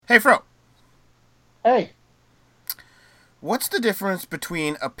Hey, Fro, Hey, what's the difference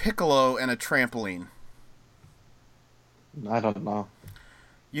between a piccolo and a trampoline? I don't know.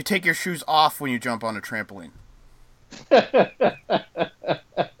 You take your shoes off when you jump on a trampoline.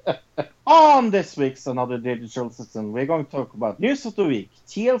 On this week's Another Digital Citizen, we're going to talk about News of the Week,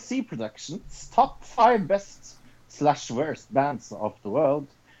 TLC Productions, top 5 best/worst bands of the world.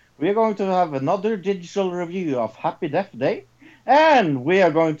 We're going to have another digital review of Happy Death Day, and we are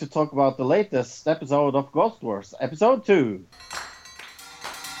going to talk about the latest episode of Ghost Wars, episode 2.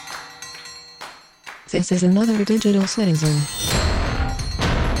 This is Another Digital Citizen.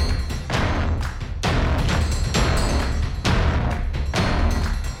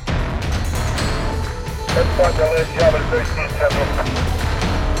 Let's the list, Java 13 Central.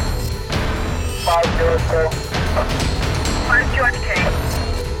 504. 5 George K.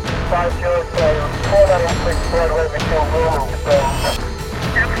 504. 496 Broadway, McGill Road.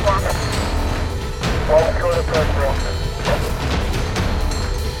 F1. 1 through the first room.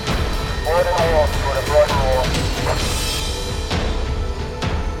 Warden Wall through the Broad Wall.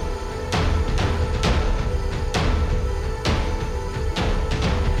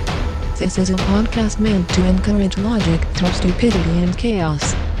 This is a podcast meant to encourage logic through stupidity and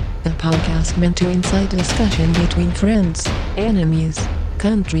chaos. A podcast meant to incite discussion between friends, enemies,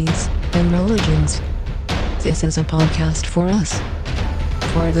 countries, and religions. This is a podcast for us.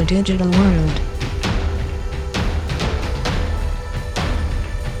 For the digital world.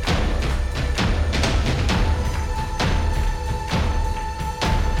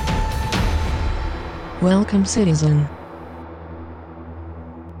 Welcome, citizen.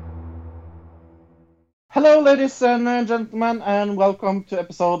 Hello, ladies and gentlemen, and welcome to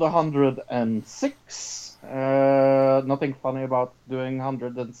episode 106. Nothing funny about doing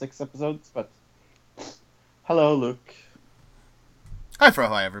 106 episodes, but hello, Luke. Hi, Fro.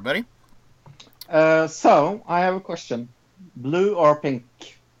 Hi, everybody. So, I have a question. Blue or pink?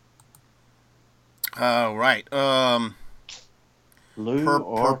 Right. Blue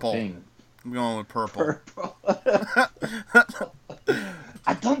or Purple. pink? I'm going with purple. Purple.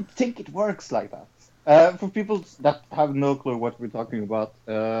 I don't think it works like that. For people that have no clue what we're talking about,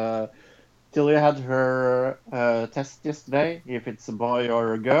 Tilly had her test yesterday, if it's a boy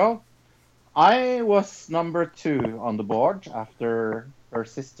or a girl. I was number 2 on the board after her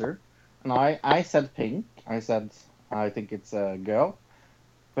sister, and I said pink. I said I think it's a girl,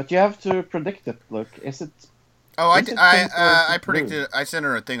 but you have to predict it. Look, is it? Oh, Is it pink or is I it blue? predicted. I sent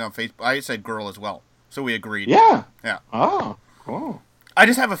her a thing on Facebook. I said girl as well, so we agreed. Yeah. Yeah. Oh, cool. I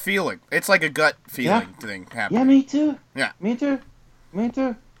just have a feeling. It's like a gut feeling thing happening. Yeah, me too. Yeah. Me too. Me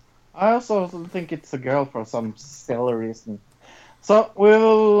too. I also think it's a girl for some silly reason. So we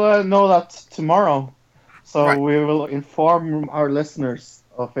will know that tomorrow. So Right. we will inform our listeners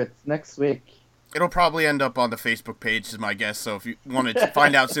of it next week. It'll probably end up on the Facebook page, is my guess. So if you want to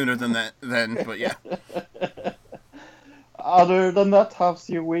find out sooner than that, then. But yeah. Other than that, how's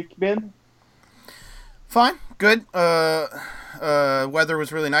your week been? Fine, good. Weather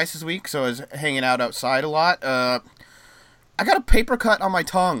was really nice this week, so I was hanging out outside a lot. I got a paper cut on my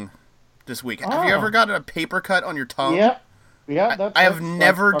tongue this week. Have you Oh. ever gotten a paper cut on your tongue? Yeah. Yeah, I have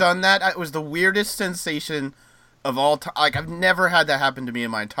never done that. It was the weirdest sensation of all time. Like, I've never had that happen to me in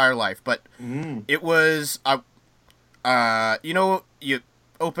my entire life. But it was, you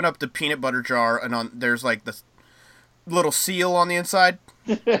open up the peanut butter jar, and there's like this little seal on the inside.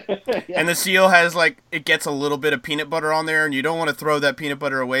 And the seal has, like, it gets a little bit of peanut butter on there, and you don't want to throw that peanut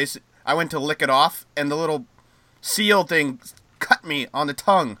butter away. So I went to lick it off, and the little seal thing cut me on the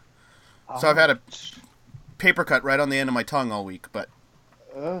tongue. So I've had a paper cut right on the end of my tongue all week, but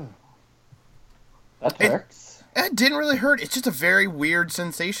That hurts. it didn't really hurt. It's just a very weird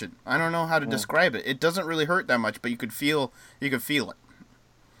sensation. I don't know how to describe it. It doesn't really hurt that much, but you could feel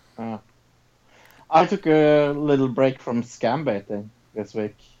it. I took a little break from scam baiting this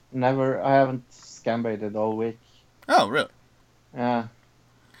week. I haven't scam baited all week. Oh, really? Yeah,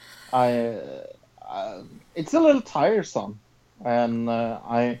 it's a little tiresome, and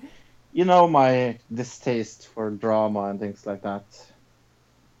my distaste for drama and things like that.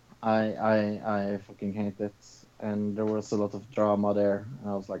 I fucking hate it, and there was a lot of drama there,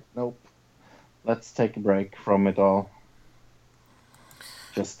 and I was like, nope, let's take a break from it all.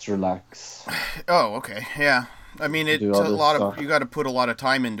 Just relax. Oh, okay. Yeah. I mean, it's Do a other lot stuff. of, you got to put a lot of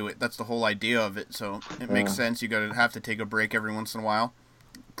time into it. That's the whole idea of it. So it makes Yeah. sense. You got to have to take a break every once in a while,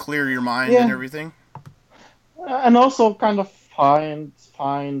 clear your mind Yeah. and everything. And also kind of find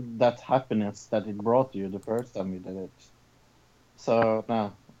that happiness that it brought you the first time you did it. So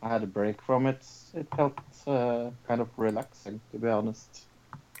no, I had a break from it. It felt kind of relaxing, to be honest.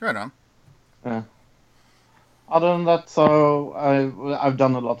 Right on. Yeah. Other than that, so I've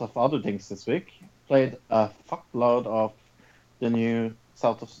done a lot of other things this week. Played a fuckload of the new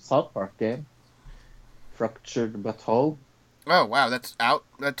South Park game, Fractured But Whole. Oh, wow, that's out?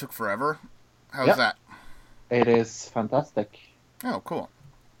 That took forever? How's Yep. that? It is fantastic. Oh, cool.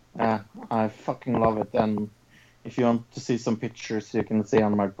 Yeah, I fucking love it. And if you want to see some pictures, you can see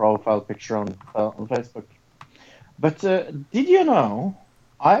on my profile picture on Facebook. But did you know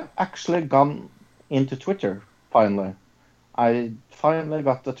I've actually gone into Twitter finally? I finally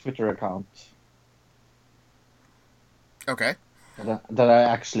got a Twitter account Okay. that I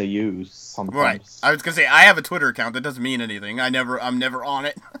actually use sometimes. Right. I was gonna say, I have a Twitter account. That doesn't mean anything. I'm never on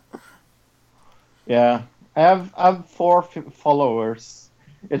it. Yeah, I have four followers.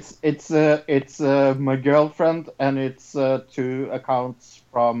 It's my girlfriend and it's two accounts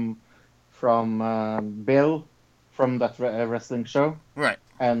from Bill from that wrestling show Right.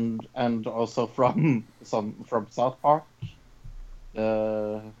 and also from South Park,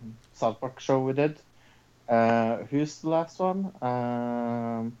 the South Park show we did. Who's the last one?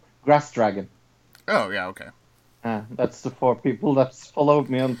 Grass Dragon. Oh, yeah, okay. That's the four people that followed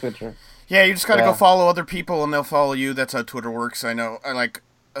me on Twitter. Yeah, you just gotta go Yeah. follow other people and they'll follow you. That's how Twitter works. I know.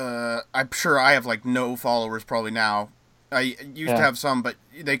 I'm sure I have, like, no followers probably now. I used to have some, but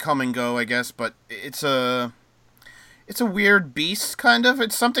they come and go, I guess. But it's a weird beast, kind of.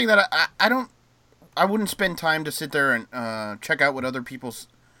 It's something that I wouldn't spend time to sit there and check out what other people's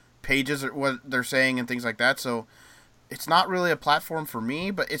pages or what they're saying and things like that. So it's not really a platform for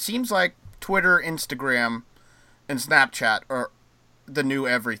me. But it seems like Twitter, Instagram, and Snapchat are the new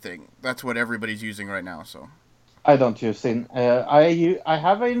everything. That's what everybody's using right now. So I don't use it. I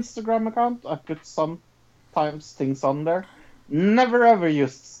have an Instagram account. I put sometimes things on there. Never ever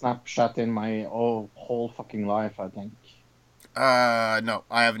used Snapchat in my whole fucking life, I think. no,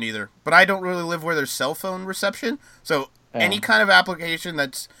 I haven't either. But I don't really live where there's cell phone reception. So any kind of application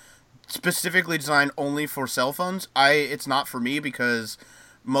that's specifically designed only for cell phones, it's not for me because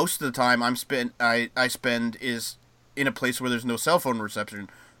most of the time I spend is in a place where there's no cell phone reception.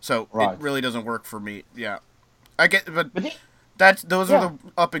 So Right. it really doesn't work for me. Yeah. I get, but But those are the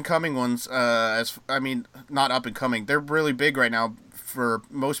up and coming ones. Not up and coming. They're really big right now for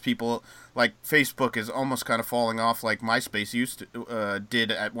most people. Like Facebook is almost kind of falling off, like MySpace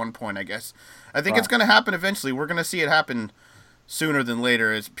did at one point. I guess. I think it's going to happen eventually. We're going to see it happen sooner than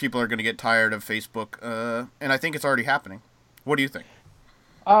later, as people are going to get tired of Facebook. And I think it's already happening. What do you think?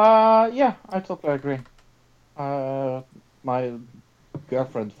 Yeah, I totally agree. My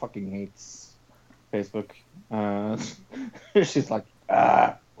girlfriend fucking hates Facebook. She's like,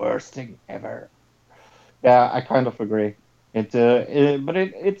 worst thing ever. Yeah, I kind of agree. But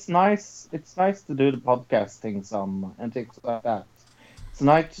it's nice. It's nice to do the podcasting and things like that. It's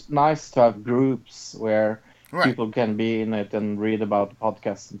nice to have groups where people can be in it and read about the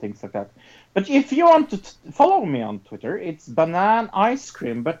podcast and things like that. But if you want to follow me on Twitter, it's Banan Ice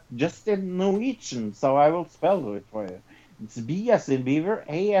Cream, but just in Norwegian. So I will spell it for you. It's B as in beaver,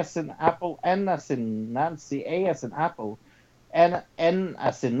 A as in apple, N as in Nancy, A as in apple, N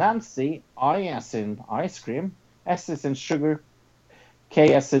as in Nancy, I as in ice cream, S as in sugar,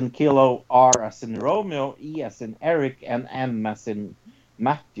 K as in kilo, R as in Romeo, E as in Eric, and M as in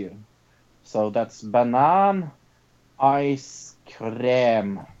Matthew. So that's banan ice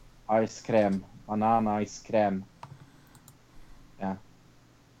cream. Ice cream. Banan ice cream. Yeah.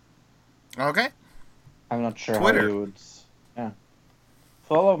 Okay. I'm not sure Twitter. how you would. Yeah.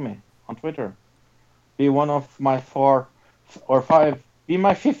 Follow me on Twitter. Be one of my 4 or 5. Be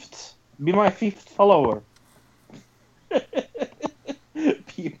my fifth. Be my fifth follower.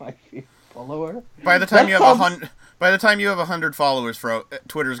 Be my fifth follower. By the time That you have sounds- By the time you have 100 followers,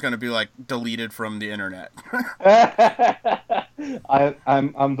 Twitter's going to be like deleted from the internet.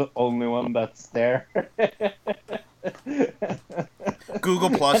 I'm the only one that's there.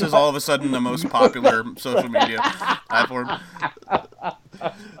 Google Plus is all of a sudden the most popular social media platform.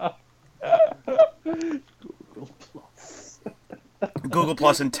 Google Plus. Google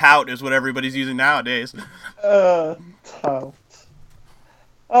Plus and Tout is what everybody's using nowadays. Tout.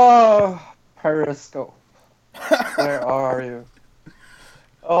 Oh, Periscope. Where are you?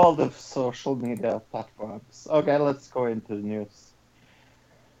 All the social media platforms. Okay, let's go into the news.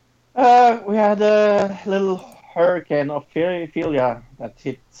 We had a little hurricane Ophelia that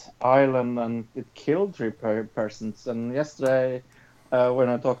hit Ireland and it killed 3 persons. And yesterday, when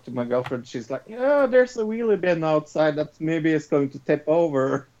I talked to my girlfriend, she's like, "Yeah, there's a wheelie bin outside that maybe is going to tip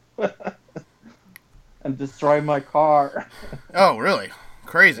over and destroy my car." Oh, really?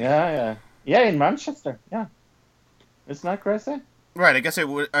 Crazy. Yeah, in Manchester. Yeah, isn't that crazy? Right, I guess it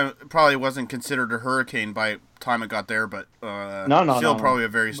would probably wasn't considered a hurricane by time it got there, but No, still no. probably a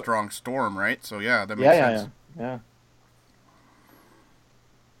very strong storm, right? So yeah, that makes Yeah, sense. yeah.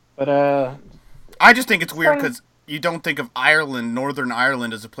 But I just think it's weird fine. because you don't think of Ireland, Northern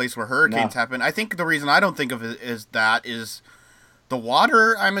Ireland, as a place where hurricanes No. happen. I think the reason I don't think of it is that is the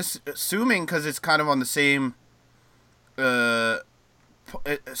water. I'm assuming because it's kind of on the same uh,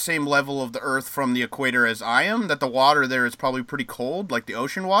 same level of the Earth from the equator as I am. That the water there is probably pretty cold, like the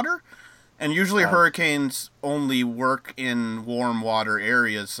ocean water. And usually Right. hurricanes only work in warm water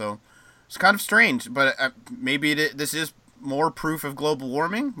areas, so it's kind of strange. But maybe this is more proof of global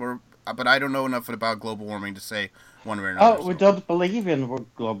warming, but I don't know enough about global warming to say one way or another. oh, we So. don't believe in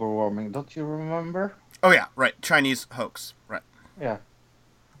global warming, don't you remember? Oh yeah, right. Chinese hoax, right? Yeah.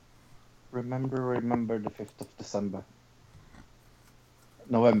 Remember the 5th of December.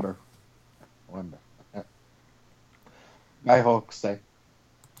 November. Yeah. Guy Hawks Day.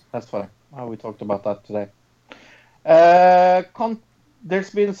 That's funny. Oh, we talked about that today. There's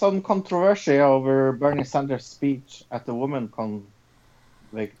been some controversy over Bernie Sanders' speech at the women convocation.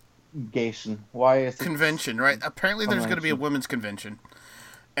 Why is it Convention, right? Apparently, there's going to be a convention? women's convention,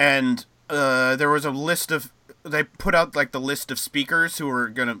 and there was a list of. They put out like the list of speakers who were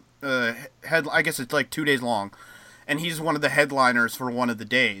going to head. I guess it's like 2 days long, and he's one of the headliners for one of the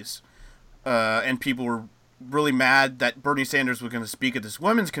days. And people were really mad that Bernie Sanders was going to speak at this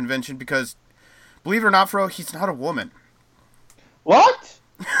women's convention because, believe it or not, Fro, he's not a woman. What?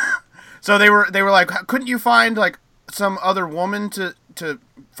 So they were like, couldn't you find like some other woman to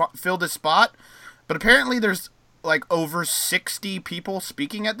fill this spot? But apparently there's like over 60 people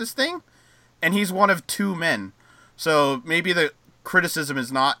speaking at this thing, and he's one of 2 men. So maybe the criticism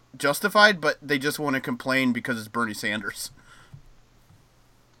is not justified, but they just want to complain because it's Bernie Sanders.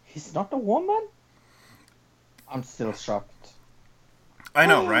 He's not a woman? I'm still shocked. I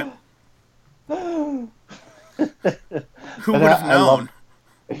know, right? Who But would have I love known?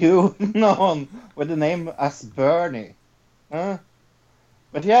 you known with the name as Bernie. Huh?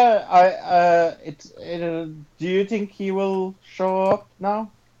 But yeah, do you think he will show up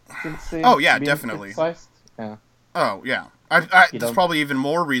now? Since he's Oh, yeah, being definitely. criticized? Yeah. Oh yeah, You there's don't- probably even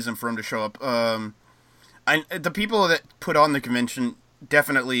more reason for him to show up. The people that put on the convention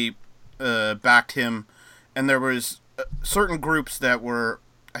definitely backed him, and there was certain groups that were.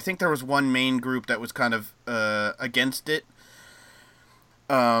 I think there was one main group that was kind of against it.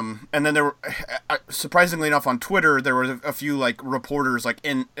 And then there were, surprisingly enough, on Twitter there were a few like reporters, like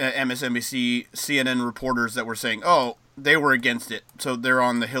in MSNBC, CNN reporters that were saying, "Oh, they were against it, so they're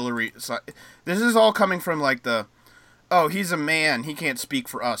on the Hillary side." This is all coming from like the, "Oh, he's a man, he can't speak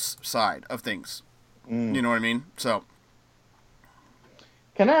for us" side of things. You know what I mean? So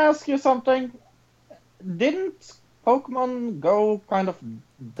Can I ask you something? Didn't Pokemon Go kind of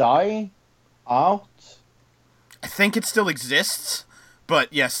die out? I think it still exists,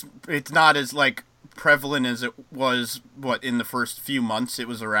 but yes, it's not as like prevalent as it was. What in the first few months it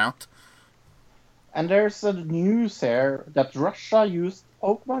was around. And there's a news here that Russia used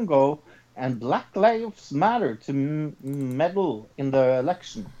Pokemon Go and Black Lives Matter to meddle in the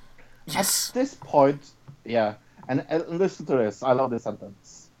election. Yes. At this point, yeah, and listen to this. I love this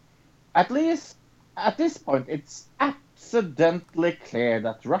sentence. At least at this point, it's accidentally clear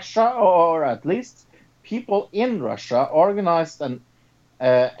that Russia, or at least people in Russia, organized an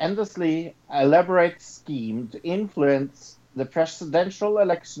endlessly elaborate scheme to influence the presidential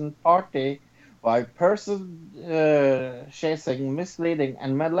election party by chasing misleading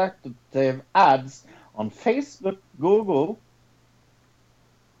and manipulative ads on Facebook,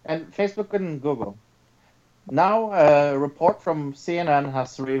 Facebook and Google. Now, a report from CNN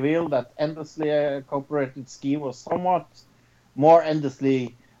has revealed that endlessly cooperated scheme was somewhat more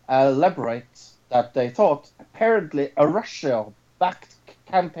endlessly elaborate than they thought. Apparently, a Russia-backed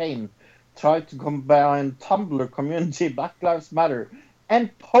campaign tried to combine Tumblr community Black Lives Matter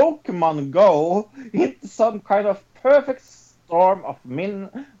and Pokemon Go into some kind of perfect storm of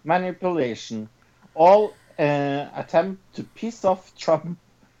manipulation. All attempt to piss off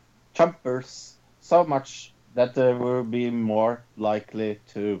Trumpers so much that they will be more likely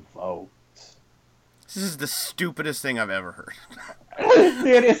to vote. This is the stupidest thing I've ever heard.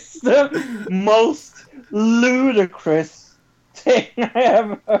 It is the most ludicrous thing I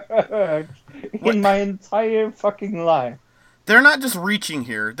ever heard What? in my entire fucking life. They're not just reaching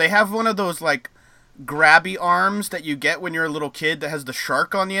here. They have one of those like grabby arms that you get when you're a little kid that has the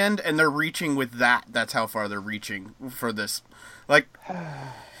shark on the end, and they're reaching with that. That's how far they're reaching for this. Like,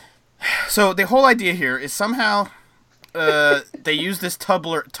 so the whole idea here is somehow they use this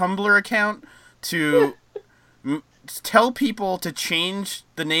Tumblr account to tell people to change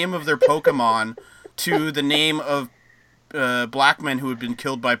the name of their Pokemon to the name of black men who had been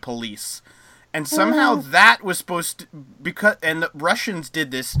killed by police. And somehow that was supposed to... And the Russians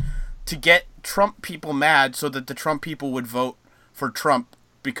did this to get Trump people mad so that the Trump people would vote for Trump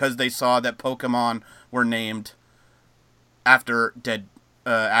because they saw that Pokemon were named after dead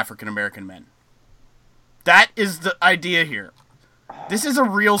African-American men. That is the idea here. This is a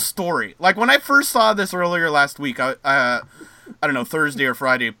real story. Like, when I first saw this earlier last week, I don't know, Thursday or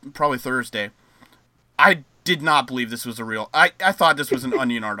Friday, probably Thursday, I did not believe this was a real... I thought this was an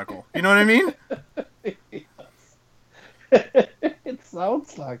Onion article. You know what I mean? It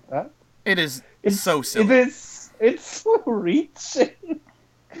sounds like that. It's so silly. It's so reaching.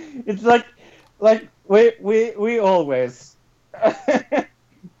 It's like we always...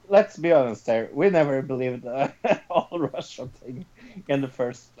 Let's be honest here. We never believed the all Russia thing in the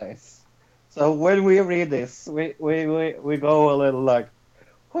first place. So when we read this, we go a little like,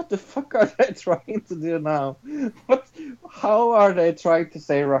 what the fuck are they trying to do now? How are they trying to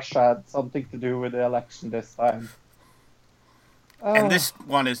say Russia had something to do with the election this time? And this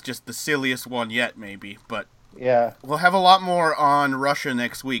one is just the silliest one yet, maybe. But yeah, we'll have a lot more on Russia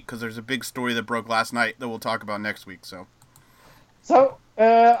next week because there's a big story that broke last night that we'll talk about next week. So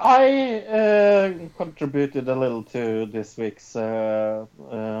I contributed a little to this week's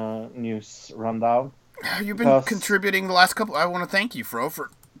news rundown. You've been contributing the last couple. I want to thank you, Fro, for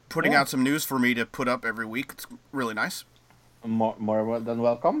putting out some news for me to put up every week. It's really nice. More than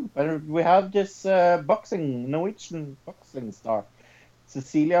welcome. But we have this Norwegian boxing star,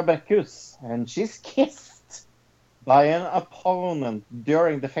 Cecilia Brækhus, and she's kissed by an opponent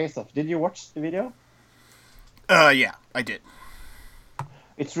during the face-off. Did you watch the video? Yeah, I did.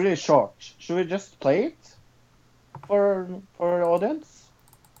 It's really short. Should we just play it for the audience?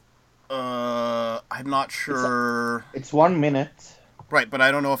 I'm not sure. It's 1 minute. Right, but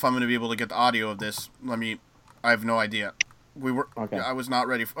I don't know if I'm going to be able to get the audio of this. I have no idea. Okay. I was not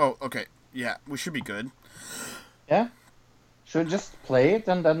ready. Okay. Yeah, we should be good. Yeah. Should we just play it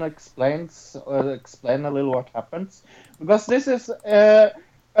and then explain a little what happens? Because this is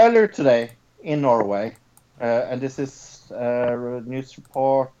earlier today in Norway, and this is a news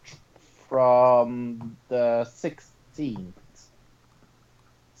report from the 16th.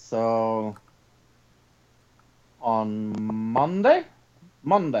 So on Monday.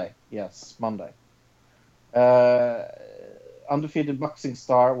 Undefeated boxing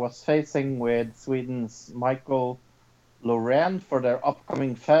star was facing with Sweden's Michael Loren for their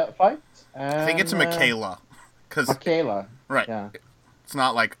upcoming fight. And, I think it's Michaela. Michaela. Right. Yeah. It's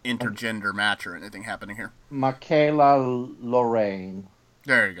not like intergender match or anything happening here. Michaela Lorraine.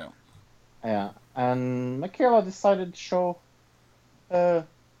 There you go. Yeah. And Michaela decided to show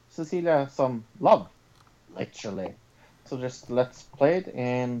Cecilia some love. Literally. So just let's play it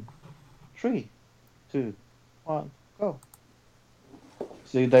in 3, 2, 1, go.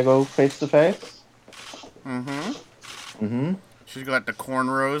 See, they go face to face. She's got the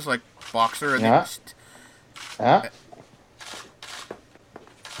cornrows like boxer. And yeah. Yeah.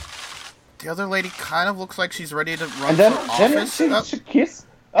 The other lady kind of looks like she's ready to run and then, for office. Then she kiss.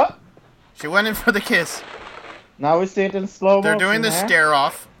 Oh. She went in for the kiss. Now we see it in slow motion. They're doing the stare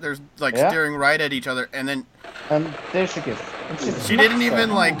off. They're staring right at each other, and then. And there she kiss. She didn't even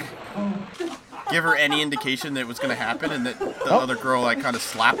give her any indication that it was going to happen, and that the other girl kind of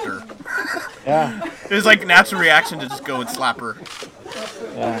slapped her. Yeah. It was natural reaction to just go and slap her.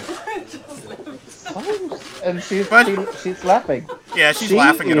 Yeah. And she's laughing. Yeah, she's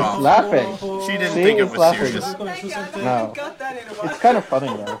laughing it off. Laughing. She didn't think it was serious. No. It's kind of funny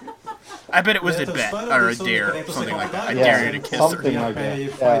though. I bet it was a bet or a dare, something like that. I dare you to kiss something her. Like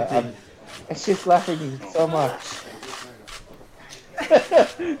that. Yeah, and she's laughing so much.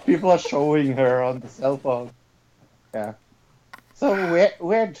 People are showing her on the cell phone. Yeah. So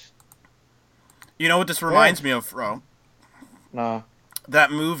weird. You know what this reminds me of, Fro? No.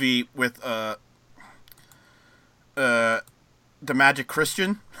 That movie with the Magic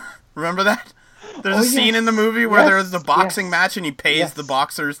Christian. Remember that? There's a scene in the movie where there's the boxing match and he pays the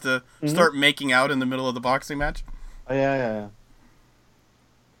boxers to start making out in the middle of the boxing match. Oh, yeah.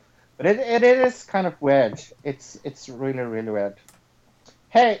 But it is kind of weird. It's really, really weird.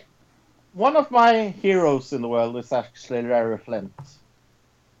 Hey, one of my heroes in the world is actually Larry Flint.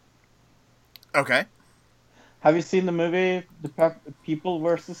 Okay. Have you seen the movie The People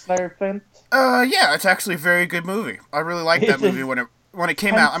vs. Larry Flint? Yeah, it's actually a very good movie. I really liked that movie when it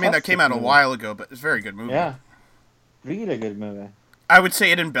came out. I mean, that came out a while ago, but it's a very good movie. Yeah. Really good movie. I would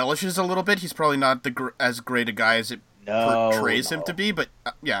say it embellishes a little bit. He's probably not as great a guy as it portrays him to be, but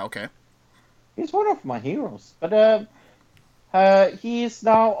yeah, okay. He's one of my heroes. But he is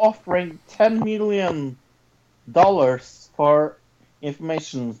now offering $10 million for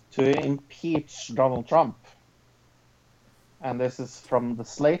information to impeach Donald Trump. And this is from the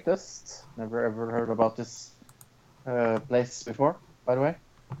Slatest. Never ever heard about this place before, by the way.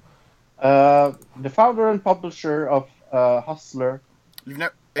 The founder and publisher of Hustler.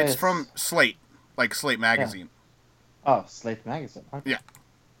 It's from Slate, like Slate magazine. Yeah. Oh, Slate magazine. Okay. Yeah.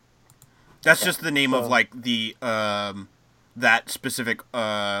 That's just the name of like the that specific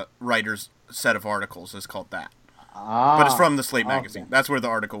writer's set of articles is called that. But it's from the Slate magazine. That's where the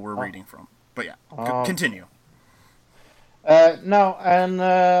article we're reading from. But yeah, continue. No, and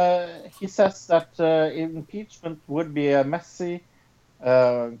he says that impeachment would be a messy,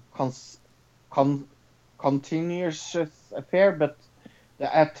 continuous affair, but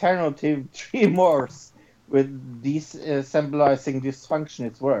the alternative three mores with these symbolizing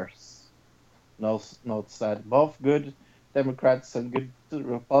dysfunction is worse. Notes that both good Democrats and good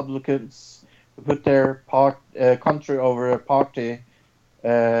Republicans who put their country over a party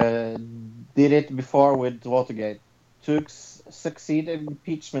did it before with Watergate. To succeed in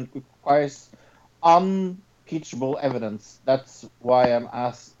impeachment requires unimpeachable evidence. That's why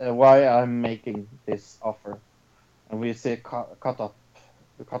I'm making this offer. And we see cut up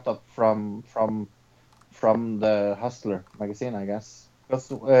from the Hustler magazine, I guess.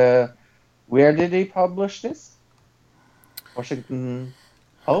 Because where did he publish this? Washington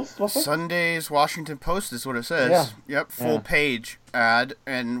Post, was it? Sunday's Washington Post is what it says. Yeah. Yep, full page ad,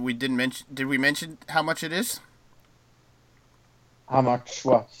 and we didn't mention. Did we mention how much it is? How much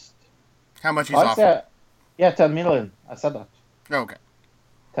what? How much he's offering? Yeah, 10 million. I said that. Okay.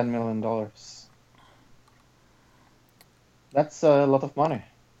 $10 million. That's a lot of money.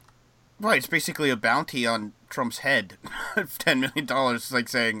 Right, it's basically a bounty on Trump's head. $10 million. It's like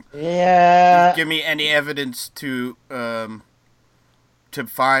saying, yeah, give me any evidence to find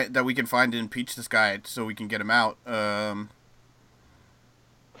that we can find to impeach this guy, so we can get him out.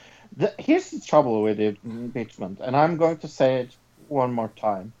 Here's the trouble with the impeachment, and I'm going to say it one more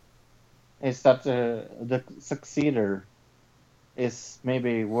time, is that the succeeder is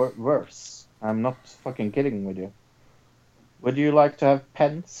maybe worse. I'm not fucking kidding with you. Would you like to have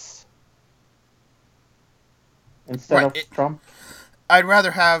Pence instead of Trump? I'd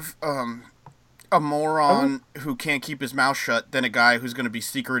rather have a moron who can't keep his mouth shut than a guy who's going to be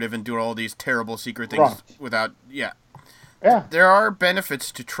secretive and do all these terrible secret things without... Yeah. There are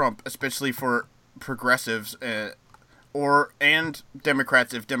benefits to Trump, especially for progressives and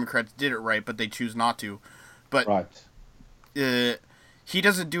Democrats, if Democrats did it right, but they choose not to. But he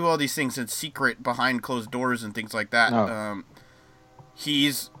doesn't do all these things in secret behind closed doors and things like that. No.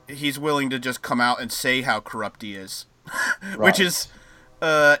 He's willing to just come out and say how corrupt he is, which is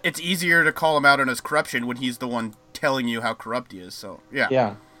it's easier to call him out on his corruption when he's the one telling you how corrupt he is. So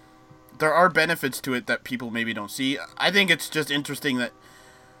yeah. There are benefits to it that people maybe don't see. I think it's just interesting that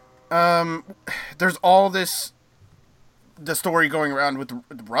there's all the story going around with the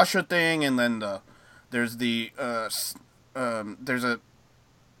Russia thing, and then there's a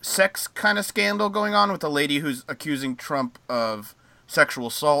sex kind of scandal going on with a lady who's accusing Trump of sexual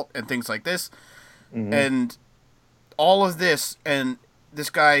assault and things like this. Mm-hmm. And all of this, and this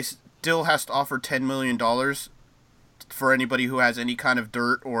guy still has to offer $10 million for anybody who has any kind of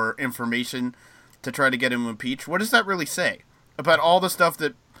dirt or information to try to get him impeached. What does that really say about all the stuff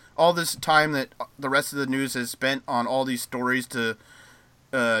that, all this time that the rest of the news has spent on all these stories to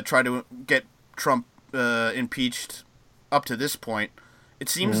try to get Trump impeached up to this point? It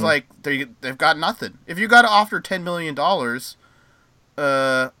seems like they've got nothing. If you got to offer $10 million,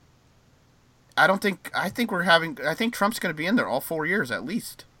 I think Trump's going to be in there all 4 years at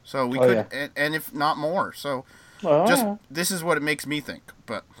least. So we could, and if not more. So this is what it makes me think,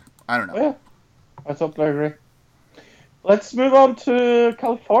 but I don't know. Yeah, I totally agree. Let's move on to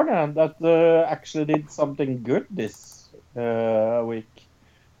California that actually did something good this week.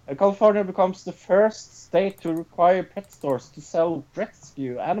 California becomes the first state to require pet stores to sell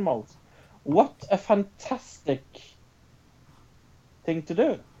rescue animals. What a fantastic thing to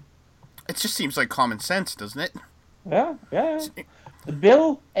do. It just seems like common sense, doesn't it? Yeah. The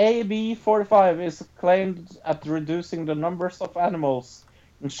bill AB 45 is claimed at reducing the numbers of animals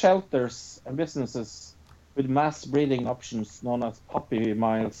in shelters and businesses with mass breeding options known as puppy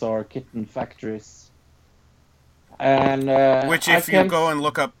mills or kitten factories. And which, if you go and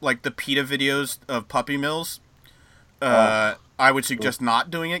look up like the PETA videos of puppy mills, I would suggest not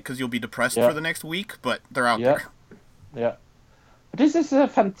doing it because you'll be depressed for the next week. But they're out there. Yeah. But this is a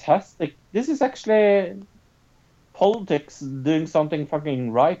fantastic. This is actually politics doing something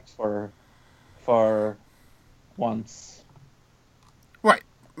fucking right for for once. Right.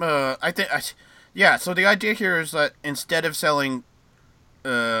 Yeah. So the idea here is that instead of selling,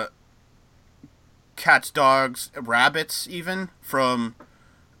 cats, dogs, rabbits, even from,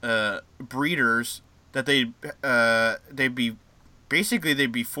 breeders, that they'd be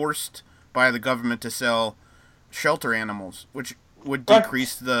forced by the government to sell shelter animals, which would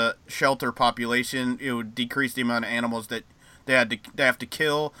decrease the shelter population. It would decrease the amount of animals that they have to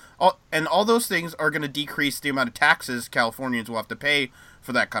kill. All those things are going to decrease the amount of taxes Californians will have to pay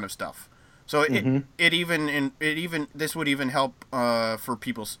for that kind of stuff. So this would even help for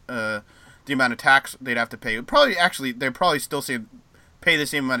people's the amount of tax they'd have to pay. They'd probably still pay the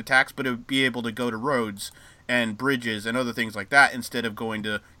same amount of tax, but it would be able to go to roads and bridges and other things like that instead of going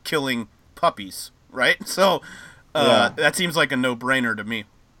to killing puppies, right? So that seems like a no-brainer to me.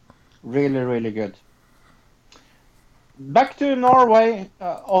 Really, really good. Back to Norway,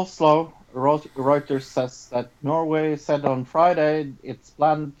 Oslo. Reuters says that Norway said on Friday it's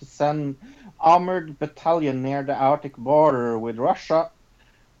planned to send armored battalion near the Arctic border with Russia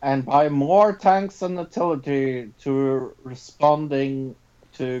and buy more tanks and artillery to responding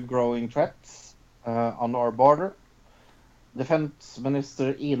to growing threats on our border. Defense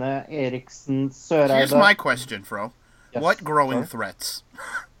Minister Ine Eriksen Søreide. Here's my question, Fro. Yes, what growing sorry? threats?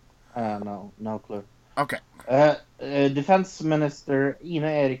 No clue. Okay. Defense Minister Ine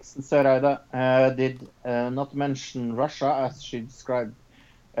Eriksen Søreide did not mention Russia as she described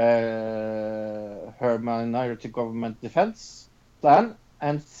her minority government defense plan,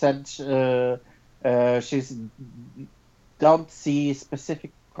 and said she don't see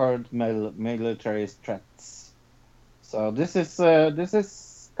specific current military threats. So this is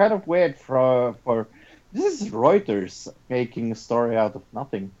kind of weird for this is Reuters making a story out of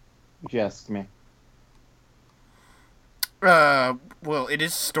nothing, if you ask me. Well, it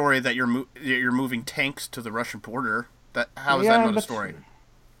is a story that you're moving tanks to the Russian border. How is that not a story?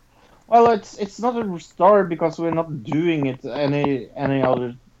 Well, it's not a story because we're not doing it any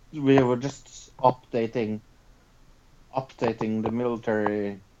other. We were just updating the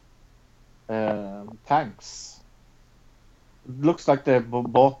military tanks. It looks like they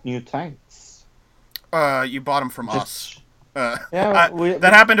bought new tanks. You bought them from us. That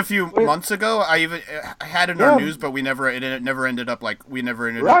happened a few months ago. I had it in our news, but it never ended up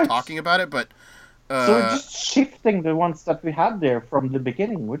talking about it. But so we're just shifting the ones that we had there from the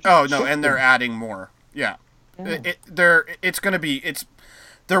beginning. And they're adding more. Yeah. It's gonna be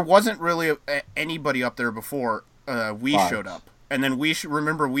there wasn't really anybody up there before we showed up, and then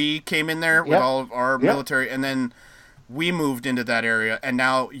remember we came in there with all of our military, and then we moved into that area, and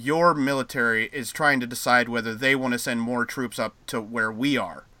now your military is trying to decide whether they want to send more troops up to where we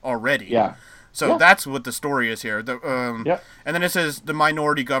are already. Yeah. So that's what the story is here. And then it says the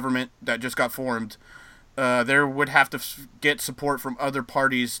minority government that just got formed, there would have to get support from other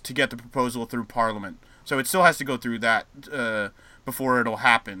parties to get the proposal through Parliament. So it still has to go through that before it'll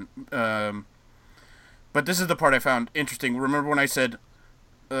happen. But this is the part I found interesting. Remember when I said...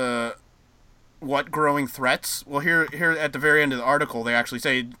 what growing threats? Well, here at the very end of the article, they actually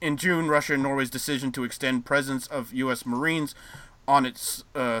say, in June, Russia and Norway's decision to extend presence of U.S. Marines on its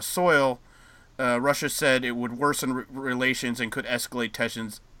soil, Russia said it would worsen relations and could escalate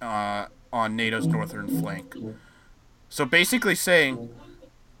tensions on NATO's northern flank. So basically saying,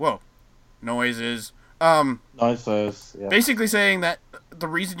 noises. Noises. Yeah. Basically saying that the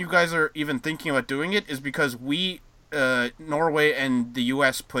reason you guys are even thinking about doing it is because we, Norway and the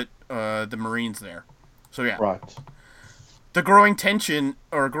U.S. put the Marines there. So yeah. Right. The growing tension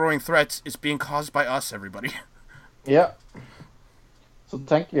or growing threats is being caused by us, everybody. Yeah. So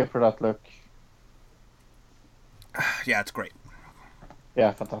thank you for that, Luke. Yeah, it's great.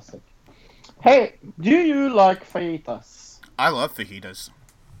 Yeah, fantastic. Hey, do you like fajitas? I love fajitas.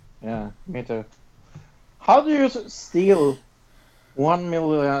 Yeah, me too. How do you steal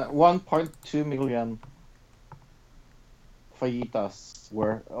 1.2 million fajitas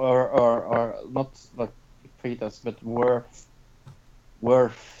or not like fajitas, but worth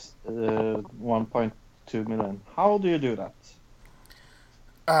 1.2 million? How do you do that?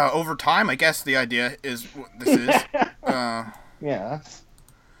 Over time, I guess the idea is what this is. Yeah.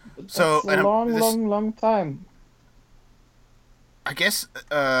 So that's a long time. I guess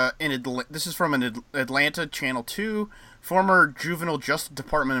this is from an Atlanta Channel 2. Former Juvenile Justice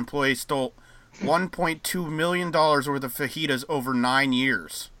Department employee stole $1.2 million worth of fajitas over 9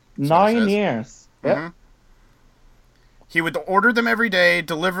 years. 9 years. Yeah. Mm-hmm. He would order them every day,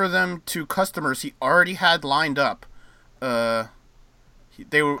 deliver them to customers he already had lined up.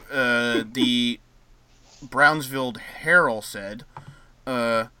 They were the Brownsville Herald said.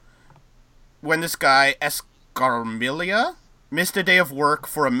 when this guy, Escarmilla, missed a day of work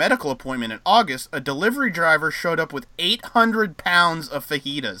for a medical appointment in August, a delivery driver showed up with 800 pounds of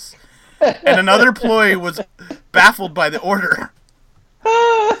fajitas. And another employee was baffled by the order.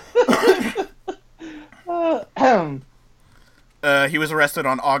 He was arrested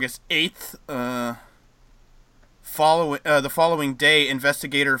on August 8th. The following day,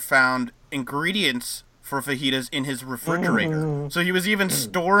 investigator found ingredients for fajitas in his refrigerator. So he was even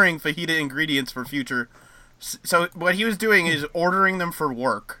storing fajita ingredients for future. So what he was doing is ordering them for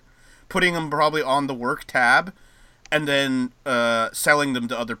work, putting them probably on the work tab, and then selling them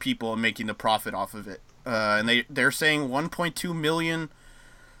to other people and making the profit off of it. And they're saying $1.2 million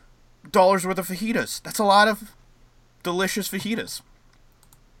worth of fajitas. That's a lot of delicious fajitas.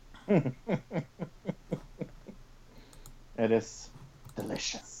 It is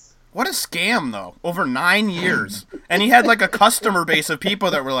delicious. What a scam, though. Over 9 years. And he had like a customer base of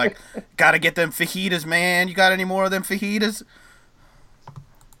people that were like, gotta get them fajitas, man. You got any more of them fajitas?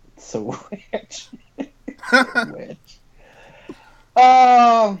 So rich.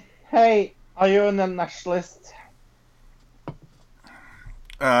 Hey, are you a nationalist?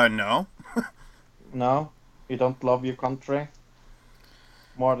 No. No? You don't love your country?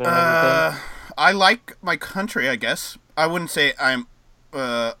 More than everything? I like my country, I guess. I wouldn't say I'm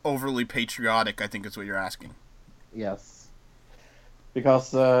overly patriotic, I think is what you're asking. Yes.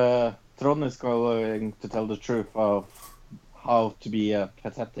 Because Trond is going to tell the truth of how to be a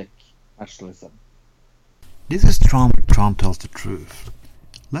pathetic nationalism. This is Trond tells the truth.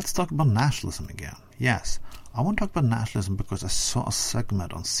 Let's talk about nationalism again. Yes, I want to talk about nationalism because I saw a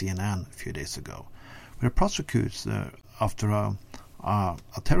segment on CNN a few days ago where prosecutors, after a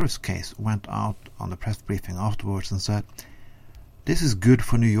terrorist case, went out on the press briefing afterwards and said, this is good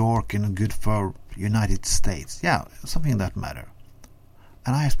for New York and good for United States. Yeah, something in that matter.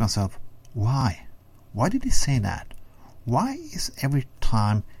 And I asked myself, why? Why did he say that? Why is every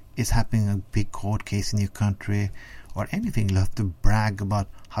time it's happening a big court case in your country or anything, you have to brag about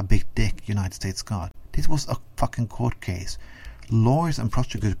how big dick United States got? This was a fucking court case. Lawyers and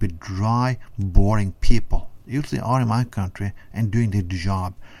prosecutors be dry, boring people. Usually are in my country and doing their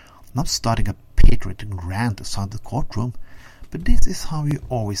job. Not starting a patriotic rant outside the courtroom. But this is how you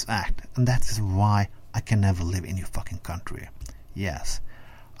always act, and that is why I can never live in your fucking country. Yes,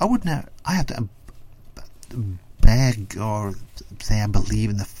 I would never. I have to beg or say I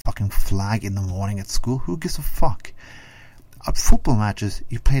believe in the fucking flag in the morning at school. Who gives a fuck? At football matches,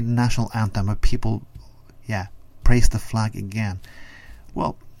 you play the national anthem, where people, praise the flag again.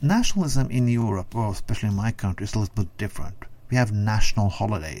 Well, nationalism in Europe, or especially in my country, is a little bit different. We have national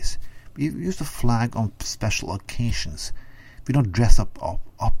holidays. We use the flag on special occasions. We don't dress up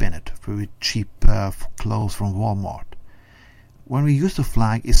in it with cheap clothes from Walmart. When we use the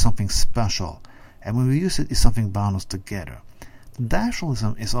flag, it's something special, and when we use it, it's something bound us together.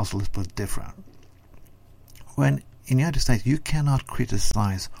 Nationalism is also a little bit different. When in the United States, you cannot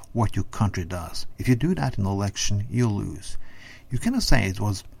criticize what your country does. If you do that in an election, you lose. You cannot say it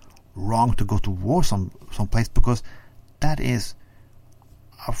was wrong to go to war someplace because that is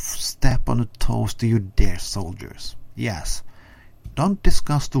a step on the toes to your dear soldiers. Yes. Don't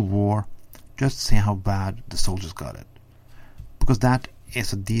discuss the war, just say how bad the soldiers got it. Because that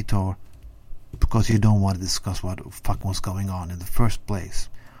is a detour, because you don't want to discuss what fuck was going on in the first place.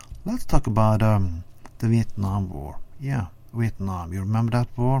 Let's talk about the Vietnam War. Yeah, Vietnam. You remember that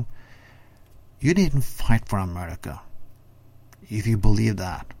war? You didn't fight for America. If you believe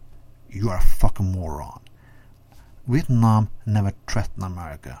that, you are a fucking moron. Vietnam never threatened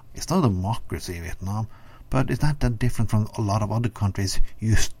America. It's not a democracy, Vietnam. But it's not that different from a lot of other countries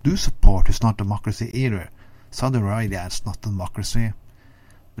you do support. It's not democracy either. Saudi Arabia is not democracy,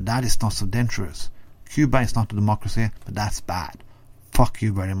 but that is not so dangerous. Cuba is not a democracy, but that's bad. Fuck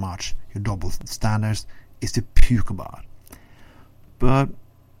you very much. Your double standards is to puke about. But,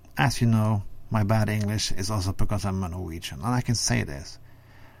 as you know, my bad English is also because I'm a Norwegian. And I can say this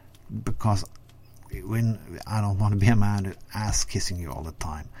because when I don't want to be a man who ass kissing you all the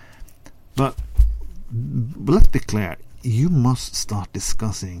time. But let's be clear, you must start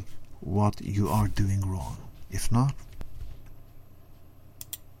discussing what you are doing wrong. If not,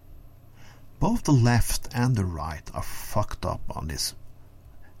 both the left and the right are fucked up on this.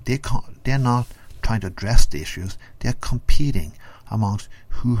 They're not trying to address the issues. They're competing amongst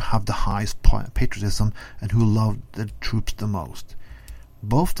who have the highest patriotism and who love the troops the most.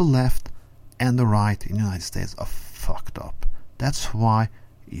 Both the left and the right in the United States are fucked up. That's why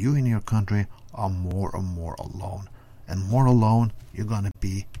you in your country are more and more alone. And more alone you're going to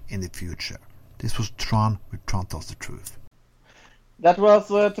be in the future. This was Tron with Tron Tells the Truth. That was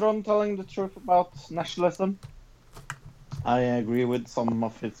Trond telling the truth about nationalism. I agree with some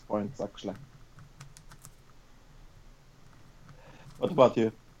of his points, actually. What about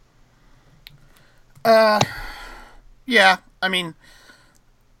you? Yeah, I mean,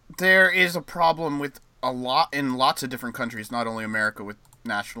 there is a problem with in lots of different countries, not only America, with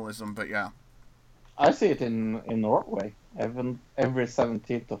nationalism, but yeah. I see it in Norway. Every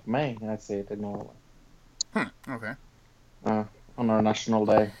 17th of May, I see it in Norway. Okay. On our national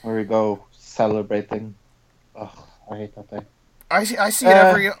day, where we go celebrating. Oh, I hate that day. I see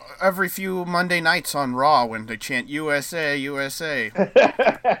it every few Monday nights on Raw when they chant USA, USA.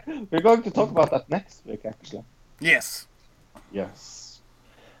 We're going to talk about that next week, actually. Yes. Yes.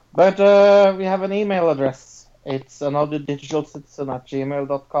 But we have an email address. It's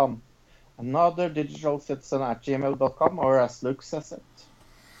anotherdigitalcitizen@gmail.com. Anotherdigitalcitizen@gmail.com, or as Luke says it.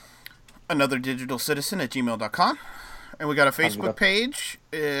 AnotherDigitalCitizen@gmail.com. And we got a Facebook page.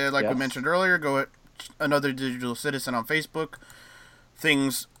 Like we mentioned earlier, go at Another Digital Citizen on Facebook.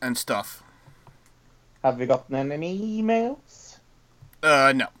 Things and stuff. Have we gotten any emails?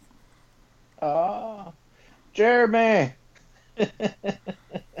 No. Jeremy!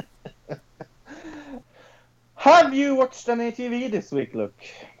 Have you watched any TV this week, Luke?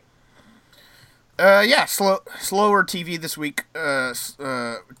 Yeah, slower TV this week.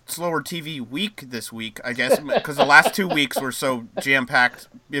 Slower TV week this week, I guess, because the last 2 weeks were so jam-packed,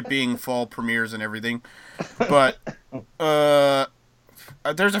 it being fall premieres and everything. But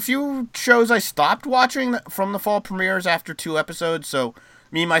there's a few shows I stopped watching from the fall premieres after 2 episodes. So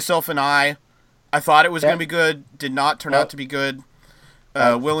Me, Myself, and I thought it was going to be good. Did not turn out to be good.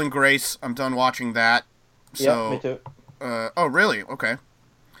 Will and Grace, I'm done watching that. So, me too. Oh, really? Okay.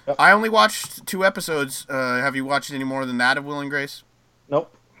 Yep. I only watched 2 episodes. Have you watched any more than that of Will and Grace?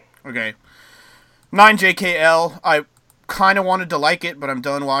 Nope. Okay. 9JKL. I kind of wanted to like it, but I'm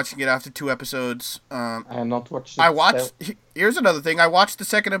done watching it after 2 episodes. I have not watched it. I watched... Here's another thing. I watched the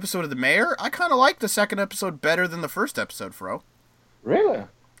second episode of The Mayor. I kind of liked the second episode better than the first episode, Fro. Really?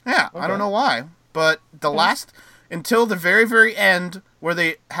 Yeah, okay. I don't know why. But the last... Until the very, very end, where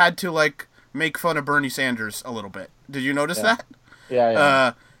they had to, like, make fun of Bernie Sanders a little bit. Did you notice that?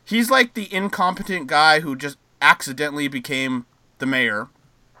 Yeah. He's like the incompetent guy who just accidentally became the mayor.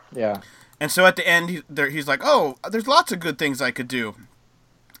 Yeah. And so at the end, he's like, "Oh, there's lots of good things I could do,"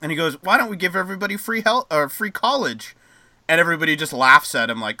 and he goes, "Why don't we give everybody free college?" And everybody just laughs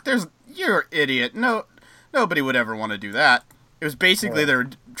at him like, "You're an idiot. No, nobody would ever want to do that." It was basically they were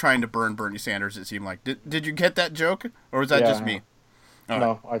trying to burn Bernie Sanders. It seemed like. Did you get that joke, or was that just me?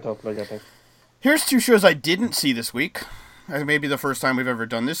 No, I totally get it. Here's 2 shows I didn't see this week. Maybe the first time we've ever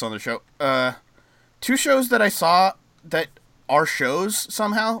done this on the show. 2 shows that I saw that are shows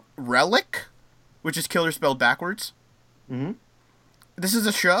somehow. Relic, which is Killer spelled backwards. Mm-hmm. This is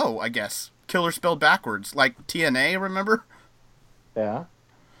a show, I guess. Killer spelled backwards. Like TNA, remember? Yeah.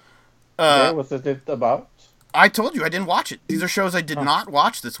 What was it about? I told you I didn't watch it. These are shows I did not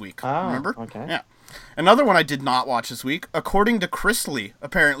watch this week. Remember? Okay. Yeah. Another one I did not watch this week, According to Chrisley,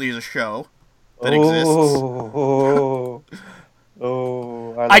 apparently is a show that exists.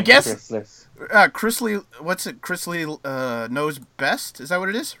 I guess Chrisley, what's it? Chrisley Knows Best? Is that what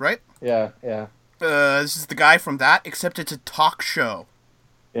it is? Right? Yeah. This is the guy from that, except it's a talk show.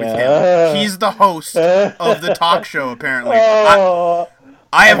 With him. He's the host of the talk show, apparently.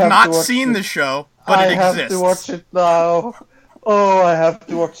 I have not seen the show, but it exists. I have to watch it now. I have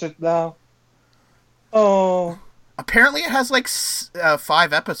to watch it now. Apparently it has like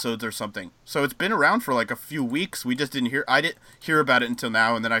 5 episodes or something. So it's been around for like a few weeks. I didn't hear about it until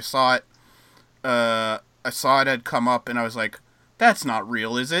now, and then I saw it had come up, and I was like, that's not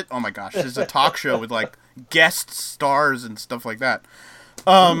real, is it? Oh my gosh, this is a talk show with like guest stars and stuff like that.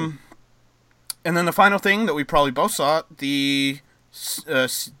 And then the final thing that we probably both saw, the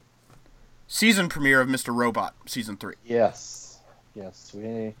season premiere of Mr. Robot, season 3. Yes,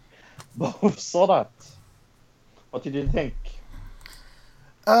 we both saw that. What did you think?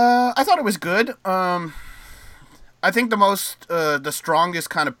 I thought it was good. I think the strongest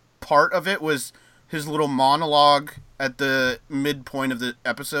kind of part of it was his little monologue at the midpoint of the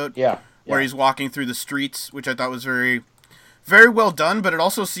episode. Yeah. Where he's walking through the streets, which I thought was very, very well done, but it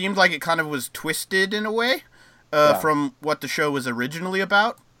also seemed like it kind of was twisted in a way from what the show was originally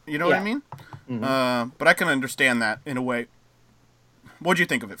about. You know what I mean? Mm-hmm. But I can understand that in a way. What'd you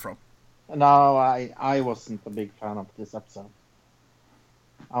think of it, Fro? No, I wasn't a big fan of this episode.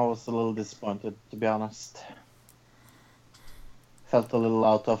 I was a little disappointed, to be honest. Felt a little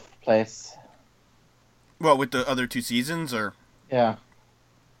out of place. Well, with the other 2 seasons, or? Yeah.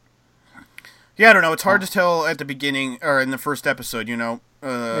 Yeah, I don't know. It's hard to tell at the beginning or in the first episode, Yeah.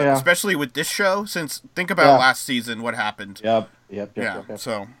 especially with this show. Since think about Yeah. last season, what happened. Yep. Yeah,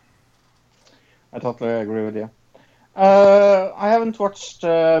 so I totally agree with you. I haven't watched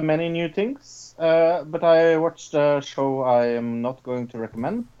many new things, but I watched a show I am not going to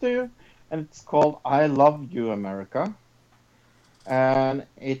recommend to you, and it's called I Love You, America. And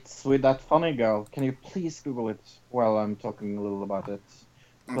it's with that funny girl. Can you please Google it while I'm talking a little about it?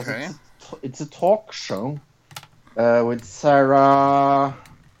 Because okay. it's a talk show with Sarah.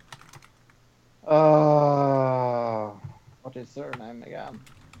 What is her name again?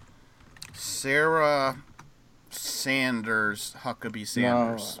 Sarah Sanders, Huckabee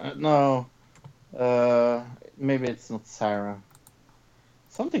Sanders. No. Maybe it's not Sarah.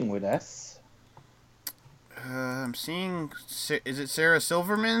 Something with S. I'm seeing. Is it Sarah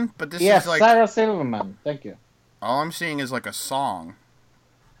Silverman? But this Yes, is like Sarah Silverman. Thank you. all I'm seeing is like a song.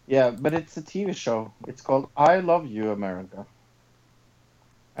 Yeah, but it's a TV show. It's called I Love You, America.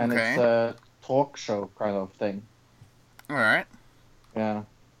 And Okay. it's a talk show kind of thing. All right. Yeah.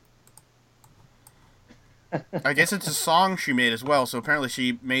 I guess it's a song she made as well. So apparently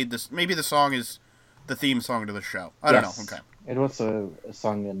she made this. Maybe the song is the theme song to the show. I don't know. Yes. Okay. It was a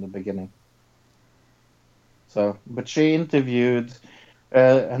song in the beginning. So, but she interviewed,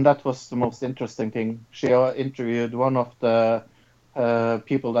 and that was the most interesting thing. She interviewed one of the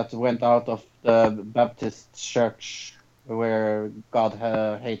people that went out of the Baptist church where God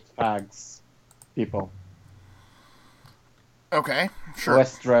hates fags people. Okay. Sure.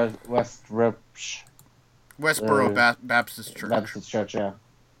 Westboro Baptist Church. Baptist church, yeah.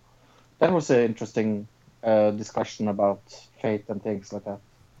 That was an interesting discussion about faith and things like that.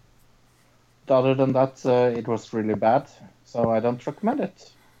 Other than that, it was really bad, so I don't recommend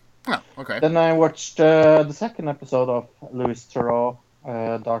it. Oh, okay. Then I watched the second episode of Louis Theroux,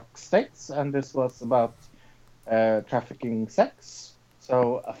 Dark States, and this was about trafficking sex.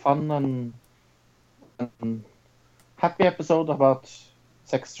 So a fun and happy episode about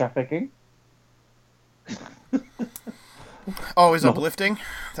sex trafficking. Always No. uplifting.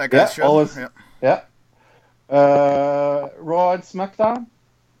 That guy's show. always. Yeah. Yeah. Raw and SmackDown.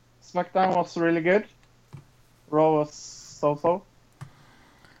 SmackDown was really good. Raw was so-so.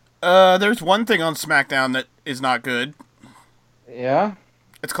 There's one thing on SmackDown that is not good. Yeah.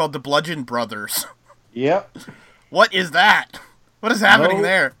 It's called the Bludgeon Brothers. Yep. What is that? What is happening No.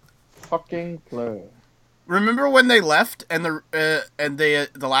 there? Fucking clue. Remember when they left and the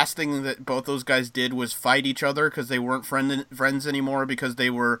last thing that both those guys did was fight each other because they weren't friends anymore because they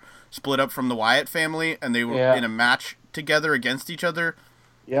were split up from the Wyatt family and they were Yeah. in a match together against each other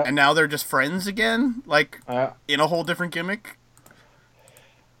Yeah. and now they're just friends again, like in a whole different gimmick.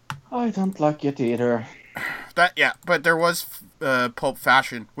 I don't like it either. But there was Pulp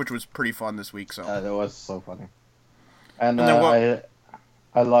Fashion, which was pretty fun this week. So That was so funny. And And then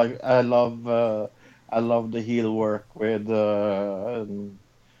I love the heel work with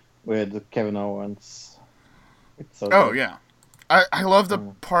Kevin Owens. It's so oh good. yeah, I love the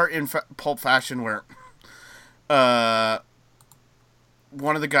part in Pulp Fashion where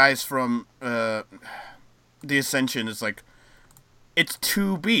one of the guys from the Ascension is like, it's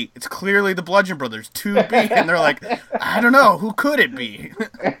 2B. It's clearly the Bludgeon Brothers, 2B. And they're like, I don't know, who could it be?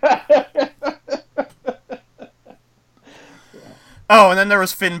 Oh, and then there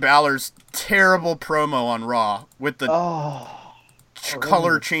was Finn Balor's terrible promo on Raw with the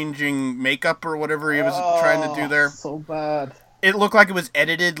color-changing makeup or whatever he was trying to do there. So bad. It looked like it was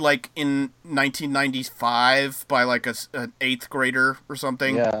edited like in 1995 by like an 8th grader or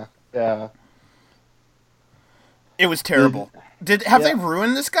something. Yeah. It was terrible. Have they Yeah.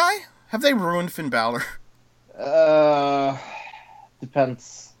 ruined this guy? Have they ruined Finn Balor?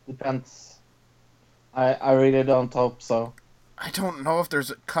 Depends. I really don't hope so. I don't know if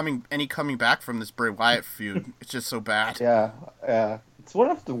there's coming back from this Bray Wyatt feud. It's just so bad. Yeah. It's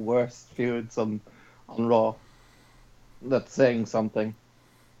one of the worst feuds on Raw. That's saying something.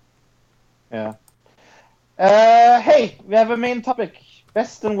 Yeah. Hey, we have a main topic.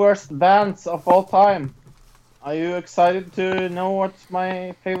 Best and worst bands of all time. Are you excited to know what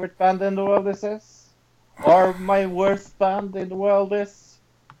my favorite band in the world is? Or my worst band in the world is?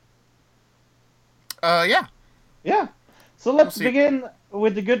 Yeah. Yeah. So let's see. begin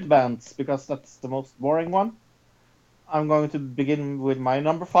with the good bands, because that's the most boring one. I'm going to begin with my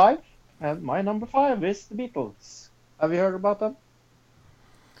number 5. And my number 5 is the Beatles. Have you heard about them?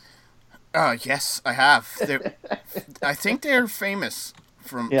 Yes, I have. I think they're famous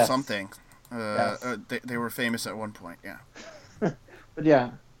from Yes. something. Yes. They were famous at one point, yeah. But yeah,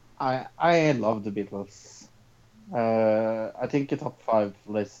 I love the Beatles. I think a top 5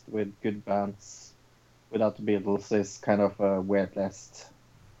 list with good bands without the Beatles is kind of a weird list.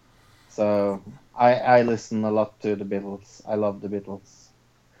 So I listen a lot to the Beatles. I love the Beatles.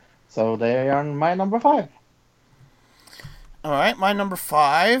 So they are my number 5. All right, my number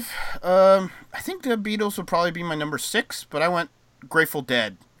 5. I think the Beatles would probably be my number 6, but I went Grateful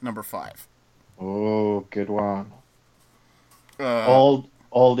Dead, number 5. Oh, good one. Uh,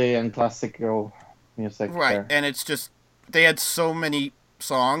 Oldie and classical music. right, there. and it's just they had so many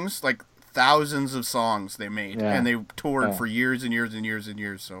songs, like thousands of songs they made, Yeah. and they toured Yeah. for years and years and years and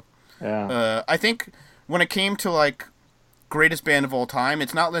years. So Yeah. I think when it came to like greatest band of all time,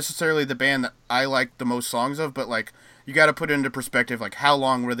 it's not necessarily the band that I like the most songs of, but like you got to put it into perspective. Like how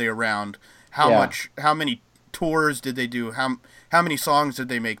long were they around? Yeah. How many tours did they do? How many songs did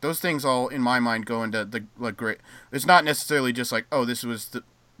they make? Those things all in my mind go into the like great. It's not necessarily just like, oh, this was the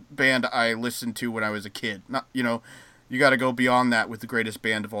band I listened to when I was a kid. Not, you got to go beyond that with the greatest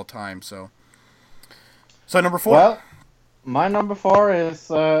band of all time. So number 4. Well, my number 4 is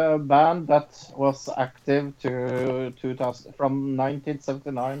a band that was active to 2000 from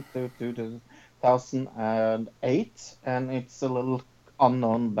 1979 to 2008, and it's a little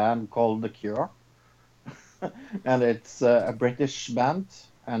unknown band called The Cure. And it's a British band,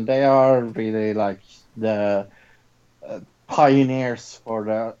 and they are really like the pioneers for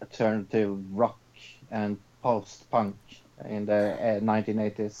the alternative rock and post-punk in the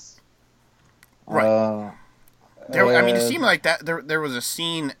 1980s. Right. It Uh, seemed like that there was a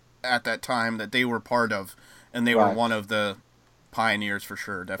scene at that time that they were part of, and they were Right. one of the pioneers for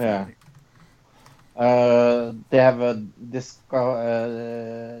sure, definitely. They have a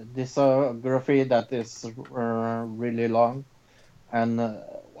discography that is really long, and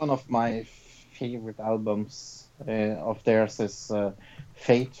one of my favorite albums of theirs is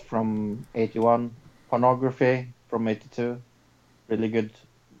Fate from '81, Pornography from '82. Really good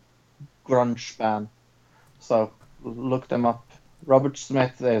grunge band. So look them up. Robert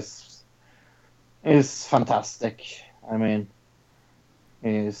Smith is fantastic. I mean,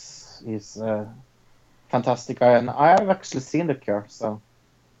 he's a fantastic guy, and I have actually seen The Cure, so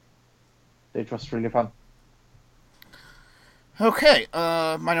it was really fun. Okay,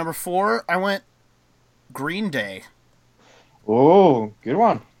 my number 4, I went Green Day. Oh, good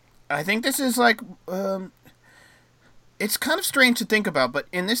one. I think this is like, it's kind of strange to think about, but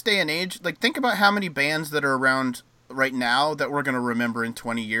in this day and age, like think about how many bands that are around right now that we're going to remember in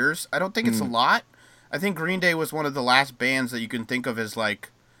 20 years. I don't think it's a lot. I think Green Day was one of the last bands that you can think of as like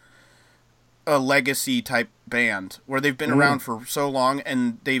a legacy type band where they've been around for so long,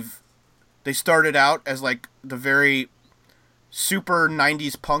 and they started out as like the very super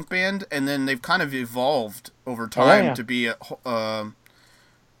 90s punk band, and then they've kind of evolved over time to be a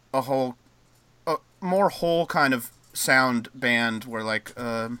more whole kind of sound band where like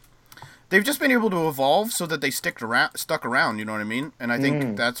they've just been able to evolve so that they stuck around, you know what I mean? And I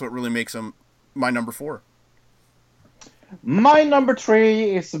think that's what really makes them my number 4. My number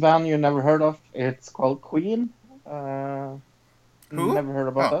 3 is a band you never heard of. It's called Queen. Who? Never heard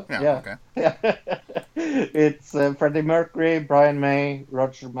about that? Okay. Yeah. It's Freddie Mercury, Brian May,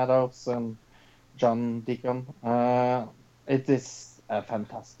 Roger Meadows, and John Deacon. It is a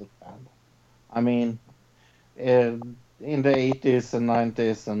fantastic band. I mean, in the 80s and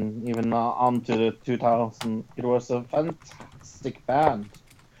 90s and even on to the 2000s, it was a fantastic band.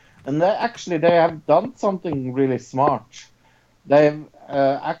 And they have done something really smart. They've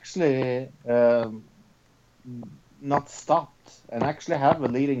actually not stopped and actually have a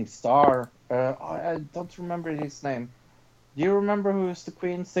leading star. I don't remember his name. Do you remember who's the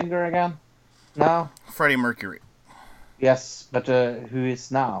Queen singer again? Now? Freddie Mercury. Yes, but who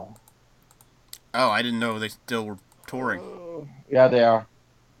is now? Oh, I didn't know they still were touring. Yeah, they are.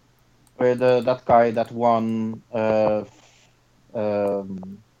 With that guy that won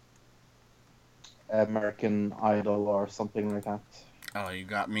American Idol or something like that. Oh, you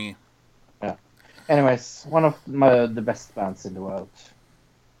got me. Yeah. Anyways, one of the best bands in the world.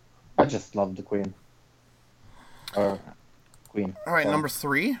 I just love the Queen. Or Queen. All right, So- number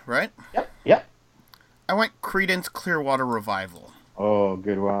 3, right? Yep. I went Creedence Clearwater Revival. Oh,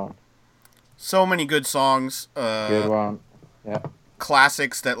 good one. So many good songs. Good one. Yeah.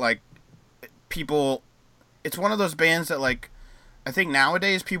 Classics that like people. It's one of those bands that like I think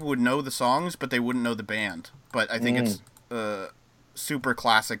nowadays people would know the songs, but they wouldn't know the band. But I think it's super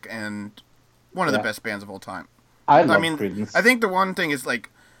classic and one of the best bands of all time. I love mean, Creedence. I think the one thing is like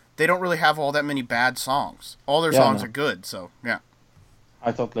they don't really have all that many bad songs. All their Yeah, songs no. are good. So yeah.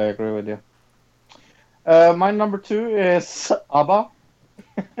 I totally agree with you. My number 2 is ABBA.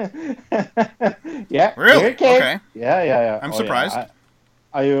 Yeah. Really? Okay. Okay. Yeah. I'm Oh, surprised. Yeah.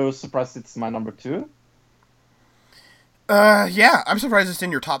 Are you surprised it's my number 2? Yeah, I'm surprised it's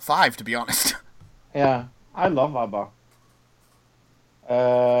in your top 5, to be honest. Yeah, I love ABBA.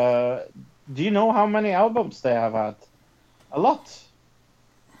 Uh, do you know how many albums they have had? A lot.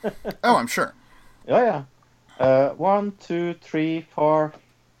 Oh, I'm sure. Yeah. 1, 2, 3, 4,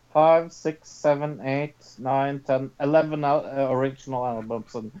 5, 6, 7, 8, 9, 10, 11 original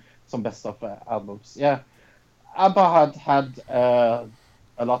albums and some best of albums. Yeah, ABBA had a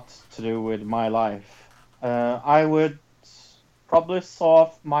lot to do with my life. I would probably saw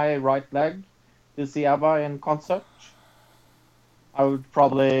off my right leg to see ABBA in concert. I would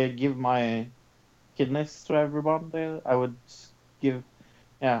probably give my kidneys to everyone there. I would give,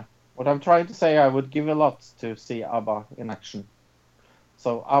 yeah. What I'm trying to say, I would give a lot to see ABBA in action.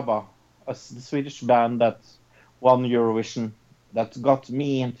 So ABBA, the Swedish band that won Eurovision, that got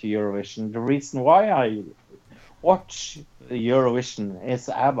me into Eurovision. The reason why I watch Eurovision is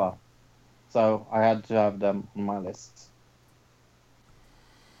ABBA. So I had to have them on my list.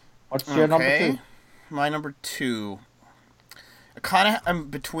 What's your number 2? My number 2. I kind of am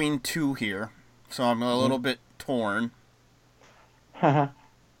between 2 here, so I'm a little bit torn. Natalie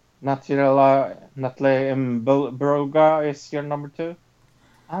Imbruglia is your number 2?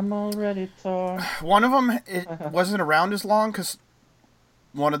 I'm already torn. One of them, it wasn't around as long because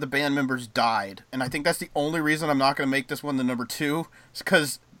one of the band members died, and I think that's the only reason I'm not going to make this one the number 2. Is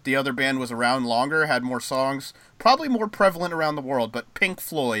because the other band was around longer, had more songs, probably more prevalent around the world. But Pink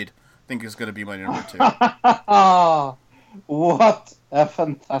Floyd, I think, is going to be my number 2. What a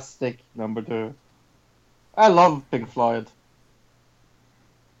fantastic number 2! I love Pink Floyd.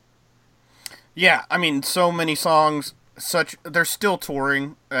 Yeah, I mean, so many songs. They're still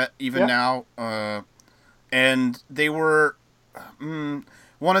touring even now, and they were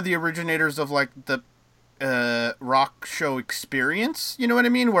one of the originators of like the rock show experience. You know what I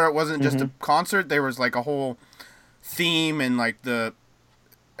mean? Where it wasn't just a concert; there was like a whole theme and like the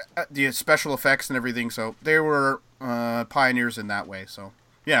special effects and everything. So they were pioneers in that way. So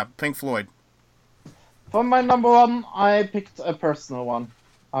yeah, Pink Floyd. For my number 1, I picked a personal one.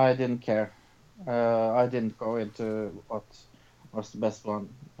 I didn't care. I didn't go into what was the best one.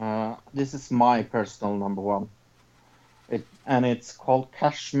 This is my personal number 1. It's called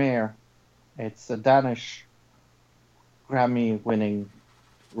Kashmir. It's a Danish Grammy-winning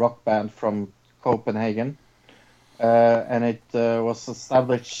rock band from Copenhagen. And it was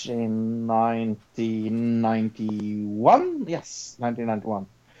established in 1991. Yes, 1991.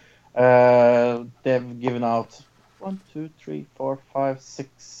 They've given out 1, 2, 3, 4, 5, 6,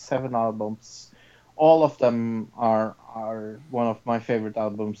 7 albums. All of them are one of my favorite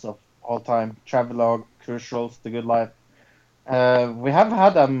albums of all time. Travelogue, Crucials, The Good Life. We have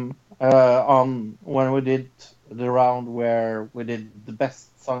had them on when we did the round where we did the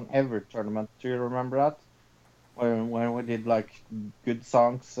best song ever tournament. Do you remember that? When we did like good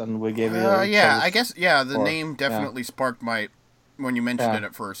songs and we gave it. Yeah, I guess the name definitely sparked when you mentioned it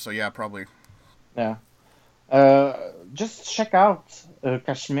at first. So yeah, probably. Yeah. Just check out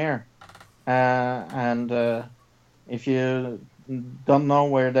Kashmir, and if you don't know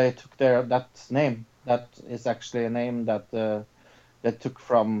where they took that name, that is actually a name that they took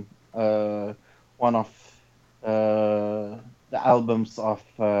from one of the albums of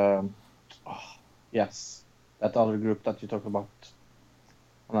yes, that other group that you talked about.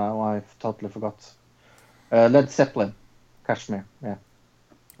 No, I've totally forgot. Led Zeppelin, Kashmir. Yeah.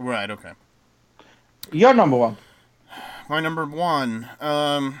 Right. Okay. Your number 1. My number 1.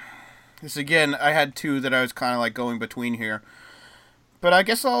 This again, I had 2 that I was kind of like going between here, but I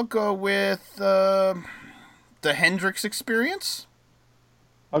guess I'll go with the Hendrix Experience.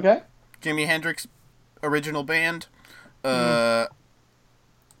 Okay. Jimi Hendrix original band. I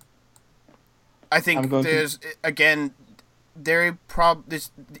think there's again, the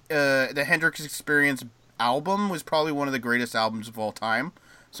Hendrix Experience album was probably one of the greatest albums of all time.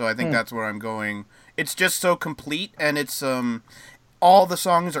 So I think that's where I'm going. It's just so complete, and it's all the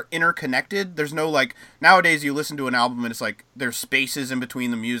songs are interconnected. There's no like nowadays you listen to an album and it's like there's spaces in between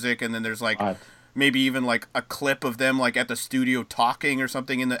the music, and then there's like maybe even like a clip of them like at the studio talking or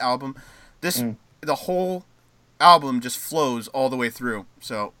something in the album. The whole album just flows all the way through.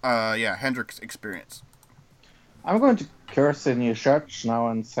 So yeah, Hendrix Experience. I'm going to curse in your church now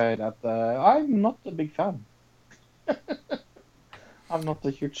and say that I'm not a big fan. I'm not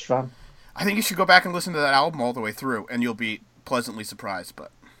a huge fan. I think you should go back and listen to that album all the way through, and you'll be pleasantly surprised.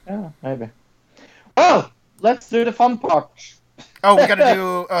 But yeah, maybe. Well, let's do the fun part. Oh, we got to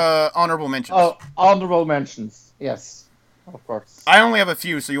do honorable mentions. Oh, honorable mentions. Yes. of course. I only have a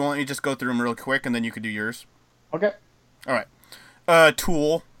few, so you want me to just go through them real quick, and then you could do yours. Okay. All right.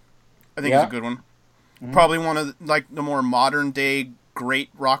 Tool, I think is Yeah. a good one. Mhm. Probably one of the more modern day great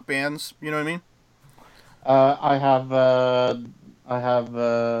rock bands. You know what I mean? I have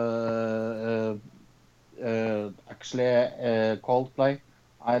actually Coldplay.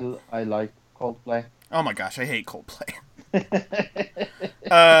 I like Coldplay. Oh my gosh, I hate Coldplay.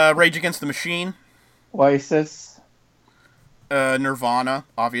 Rage Against the Machine, Oasis, Nirvana,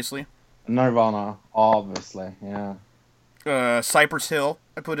 obviously. Nirvana, obviously. Yeah. Cypress Hill,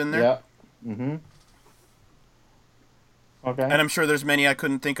 I put in there. Yeah. Mhm. Okay. And I'm sure there's many I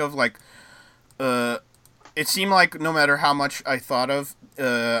couldn't think of. Like, it seemed like no matter how much I thought of,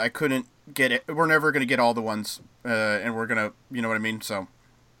 I couldn't get it. We're never gonna get all the ones, and we're gonna, you know what I mean. So,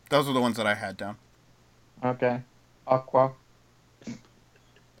 those are the ones that I had down. Okay. Aqua.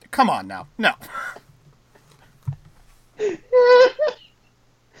 Come on now, no.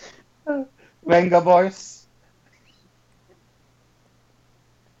 Venga Boys.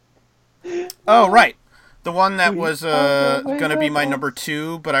 Oh right, the one that was Oh, my gonna be my God. number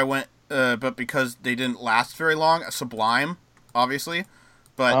 2, but I went, but because they didn't last very long, Sublime, obviously,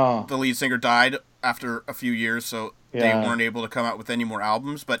 but Oh. the lead singer died after a few years, so they Yeah. weren't able to come out with any more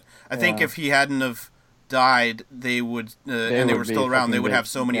albums. But I think Yeah. if he hadn't have died, they would, and they would were be still around, they fucking would big. have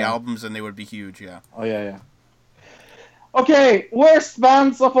so many Yeah. albums, and they would be huge. Yeah. Oh yeah, yeah. Okay, worst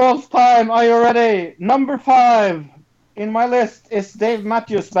bands of all time. Are you ready? Number 5 in my list is Dave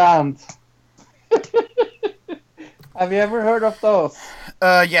Matthews Band. Have you ever heard of those?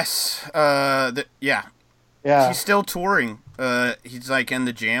 Yes. Yeah. Yeah. He's still touring. He's like in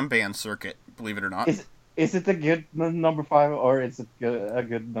the jam band circuit, believe it or not. Is it a good number 5 or is it a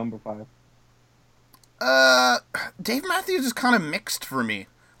good number 5? Dave Matthews is kind of mixed for me.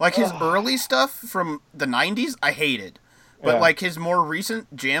 Like his early stuff from the 90s, I hated. But Yeah. like his more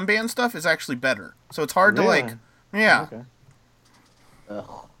recent jam band stuff is actually better. So it's hard to Really? like, yeah. Okay.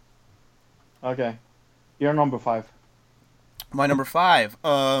 Ugh. Okay. You're number 5. My number 5.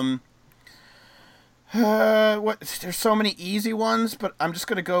 What? There's so many easy ones, but I'm just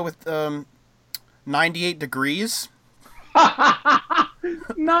gonna go with 98 Degrees.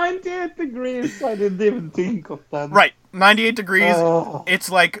 98 degrees. I didn't even think of that. Right, 98 Degrees. Oh. It's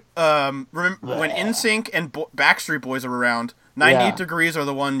like remember when NSYNC and Backstreet Boys are around. 98 Yeah. Degrees are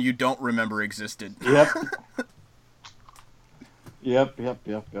the one you don't remember existed. Yep. Yep.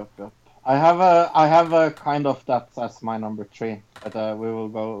 I have a kind of that as my number 3, but we will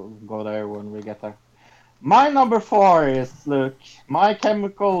go there when we get there. My number 4 is My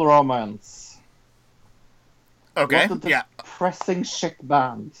Chemical Romance. Okay. What a Yeah. depressing shit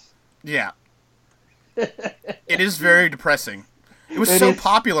band. Yeah. It is very depressing. It was It so is.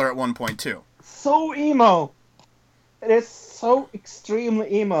 popular at one point too. So emo. It is so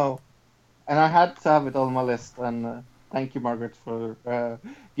extremely emo, and I had to have it on my list. And thank you, Margaret, for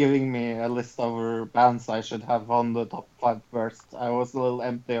giving me a list of bands I should have on the top 5 first. I was a little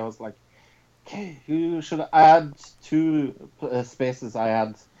empty. I was like, okay, you should add 2 spaces I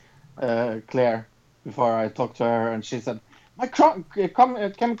had clear before I talked to her, and she said, "My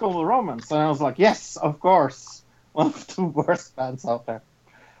Chemical Romance," and I was like, "Yes, of course." One of the worst bands out there.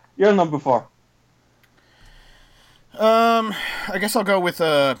 You're number 4. I guess I'll go with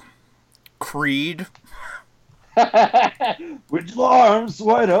Creed. With arms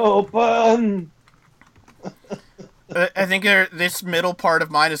wide open. I think this middle part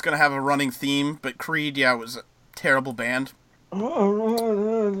of mine is going to have a running theme, but Creed, yeah, was a terrible band. Do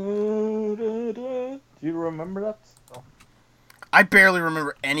you remember that? I barely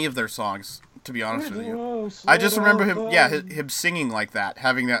remember any of their songs, to be honest with you. I just remember him, yeah, him singing like that,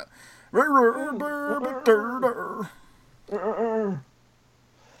 having that.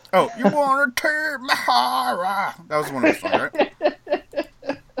 Oh, you wanna tear my heart? That was one of the songs, right?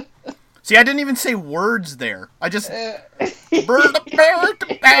 See, I didn't even say words there. I just.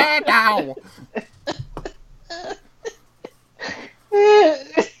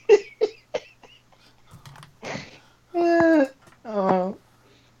 Oh.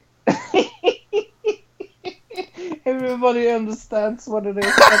 Everybody understands what it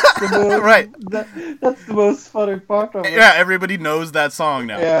is. That's the most, Right. That's the most funny part of it. Yeah, everybody knows that song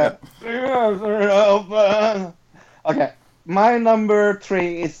now. Yeah. Okay. My number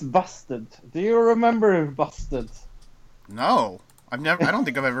 3 is Busted. Do you remember Busted? No, I don't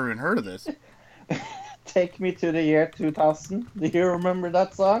think I've ever even heard of this. Take Me to the Year 2000. Do you remember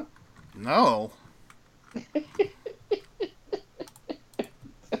that song? No.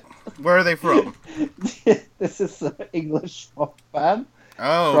 Where are they from? This is an English pop band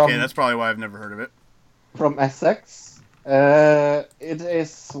Oh, okay, From- that's probably why I've never heard of it. from Essex. It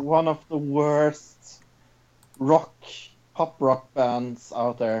is one of the worst pop rock bands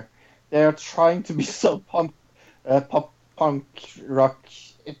out there. They are trying to be so pop punk rock.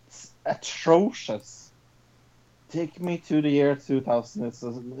 It's atrocious. Take Me to the Year 2000 is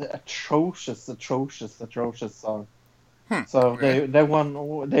an atrocious song. So okay. they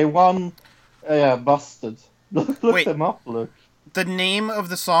won. Yeah, Busted. Look Wait. them up. Look. The name of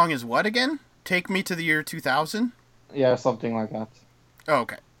the song is what again? Take Me to the Year 2000? Yeah, something like that. Oh,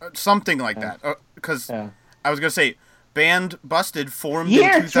 okay. Something like Yeah. that. Because Yeah. I was going to say, band Busted formed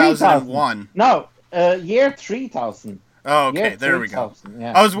Year in 2001. 3000. No, year 3000. Oh, okay. Year There we go. 3000.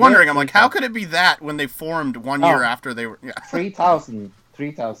 Yeah. I was wondering, Year I'm like, how 3000. could it be that when they formed one Oh. year after they were... Yeah. 3000.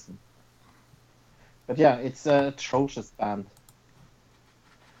 3000. But yeah, it's an atrocious band.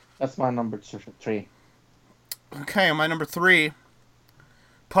 That's my number 3. Okay, on my number 3,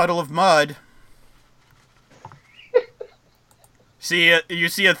 Puddle of Mud. You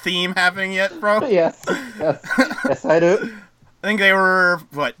see a theme happening yet, bro? Yes, yes, I do. I think they were,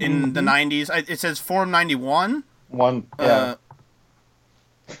 what, in Mm-hmm. the 90s? It says Form 91. One, yeah.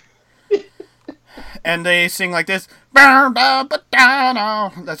 And they sing like this. That's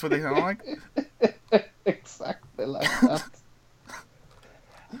what they sound like. Exactly like that.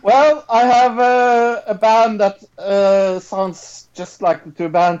 Well, I have a band that sounds just like the two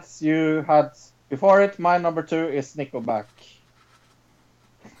bands you had before it. My number 2 is Nickelback.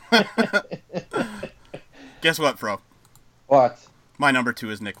 Guess what, bro? What? My number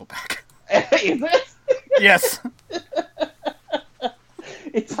 2 is Nickelback. Is it? Yes.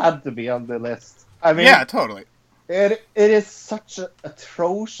 It had to be on the list. I mean, Yeah, totally. it is such an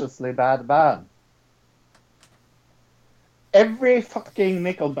atrociously bad band. Every fucking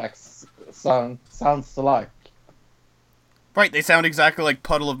Nickelback song sounds alike. Right, they sound exactly like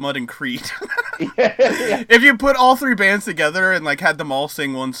Puddle of Mud and Creed. Yeah. If you put all 3 bands together and like had them all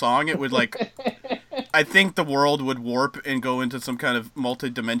sing one song, it would like... I think the world would warp and go into some kind of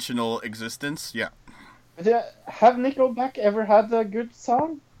multi-dimensional existence. Yeah. Have Nickelback ever had a good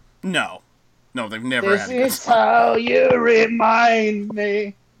song? No. No, they've never This had a good is song. how you remind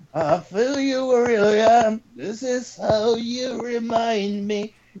me. I feel you were really young. This is how you remind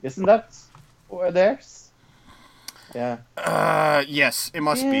me. Isn't that theirs? Yeah. Yes, it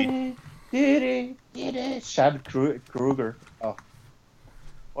must be. Chad Kruger. Oh.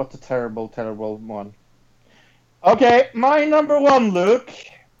 What a terrible, terrible one. Okay, my number 1, Luke,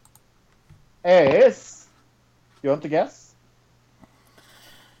 is... You want to guess?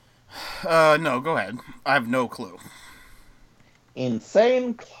 No, go ahead. I have no clue.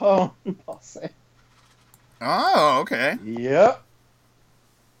 Insane Clown Posse. Oh, okay. Yep.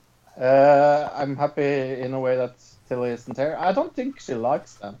 I'm happy in a way that Tilly isn't here. I don't think she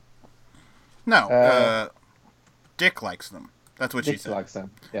likes them. No, Dick likes them. That's what she Dick said. likes them.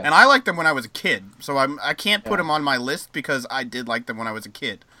 Yeah. And I liked them when I was a kid, so I can't put Yeah. them on my list because I did like them when I was a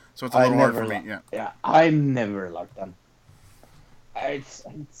kid. So it's a little hard for me. Yeah. I never liked them. It's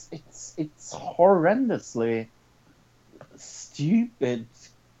horrendously stupid,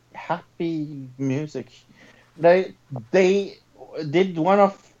 happy music. They did one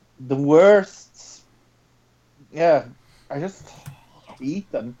of the worst. Yeah, I just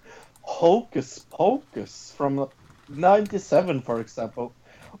hate them. Hocus Pocus from '97, for example,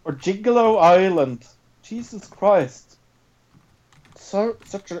 or Gigolo Island. Jesus Christ,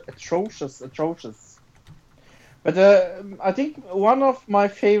 such a atrocious. But I think one of my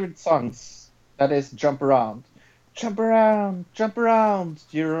favorite songs, that is Jump Around. Jump around, jump around.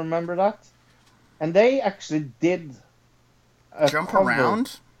 Do you remember that? And they actually did a Jump cover.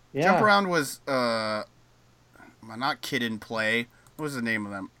 Around? Yeah. Jump Around was, not Kid and Play. What was the name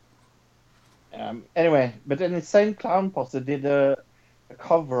of them? Anyway, but an Insane Clown Posse did a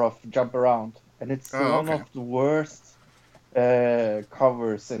cover of Jump Around. And it's Oh, one okay. of the worst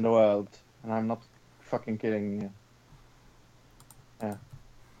covers in the world. And I'm not fucking kidding you. Yeah.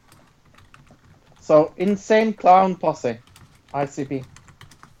 So, Insane Clown Posse, ICP,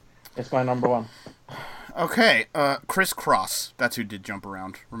 is my number 1. Okay, Criss Cross. That's who did Jump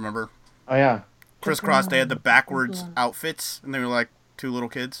Around, remember? Oh, yeah. Criss Cross, they had the backwards outfits, and they were like 2 little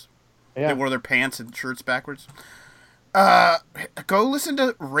kids. Yeah. They wore their pants and shirts backwards. Go listen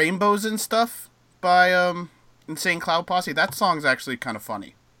to Rainbows and Stuff by Insane Clown Posse. That song's actually kind of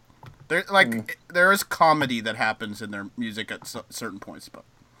funny. There, there is comedy that happens in their music at certain points, but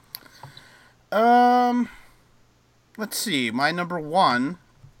let's see. My number 1,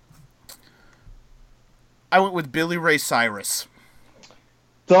 I went with Billy Ray Cyrus.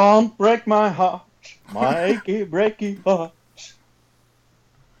 Don't break my heart, my achy breaky heart.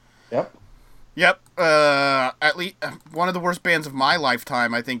 Yep. Yep. At least one of the worst bands of my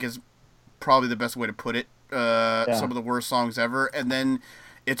lifetime, I think, is probably the best way to put it. Some of the worst songs ever, and then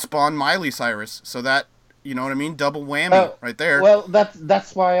it spawned Miley Cyrus. So that, you know what I mean? Double whammy right there. Well,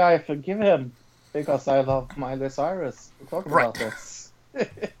 that's why I forgive him, because I love Miley Cyrus. We're talking about this.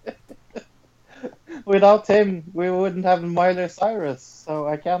 Without him, we wouldn't have Miley Cyrus. So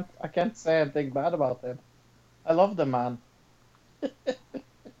I can't say anything bad about him. I love the man.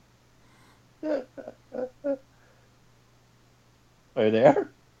 Are you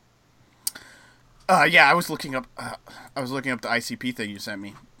there? Yeah, I was looking up. The ICP thing you sent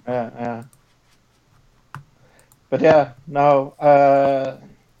me. Yeah. But yeah, no.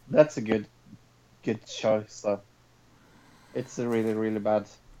 That's a good choice. So it's really, really bad.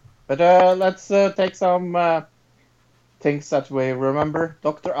 But let's take some things that we remember.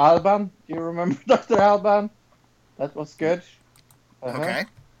 Dr. Alban. Do you remember Dr. Alban? That was good. Okay.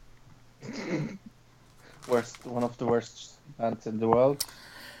 One of the worst bands in the world.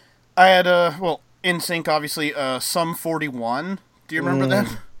 I had NSYNC, obviously. Sum 41. Do you remember them?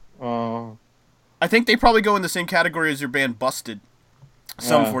 Oh. I think they probably go in the same category as your band Busted.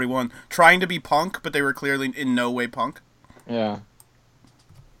 Sum 41. Trying to be punk, but they were clearly in no way punk. Yeah.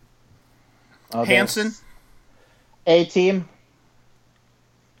 Hanson. A-Team.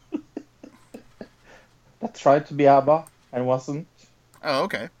 That tried to be ABBA and wasn't. Oh,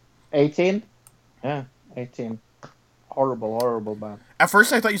 okay. 18? Yeah, 18. Horrible band. At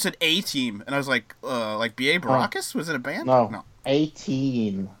first, I thought you said A-Team, and I was like B.A. Baracus? Was it a band? No.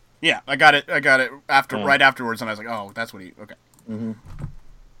 18. Yeah, I got it right afterwards, and I was like, oh, that's what he... Okay. Mm-hmm.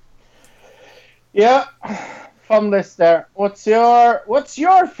 Yeah, fun list there. What's your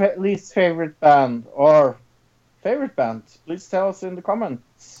least favorite band, or favorite band? Please tell us in the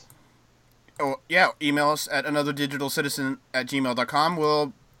comments. Oh, yeah, email us at anotherdigitalcitizen@gmail.com.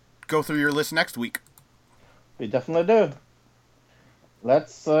 We'll go through your list next week. We definitely do.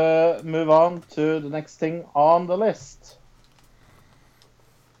 Let's move on to the next thing on the list.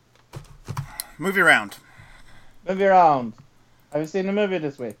 Movie round. Movie round. Have you seen a movie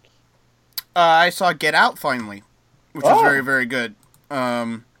this week? I saw Get Out finally, which is very, very good.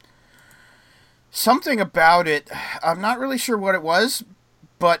 Something about it, I'm not really sure what it was,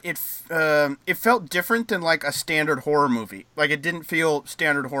 but it felt different than like a standard horror movie. Like, it didn't feel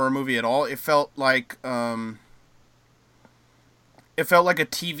standard horror movie at all. It felt like a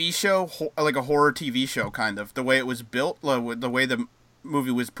TV show, like a horror TV show, kind of the way it was built, the way the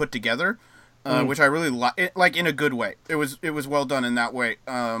movie was put together. Which I really like in a good way. It was well done in that way,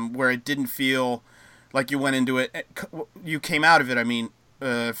 where it didn't feel like you went into it. You came out of it, I mean,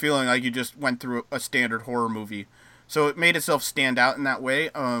 feeling like you just went through a standard horror movie. So it made itself stand out in that way.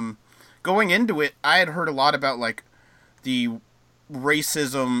 Going into it, I had heard a lot about like the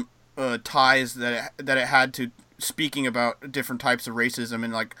racism ties that it had to speaking about different types of racism,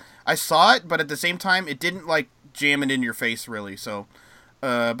 and like I saw it, but at the same time, it didn't like jam it in your face really. So.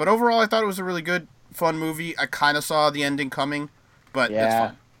 But overall, I thought it was a really good, fun movie. I kind of saw the ending coming, but that's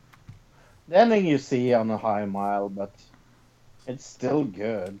fine. The ending you see on a high mile, but it's still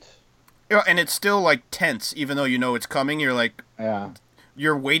good. Yeah, and it's still, like, tense, even though you know it's coming. You're, like,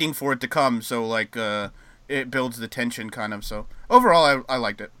 you're waiting for it to come, so, like, it builds the tension, kind of. So, overall, I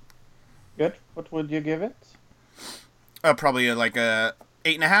liked it. Good. What would you give it? Probably, like,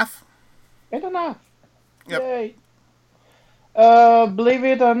 8.5. 8.5. Yep. Yay. Believe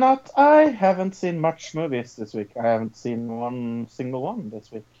it or not, I haven't seen much movies this week. I haven't seen one single one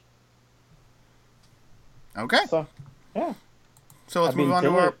this week. Okay. So, yeah. So let's move on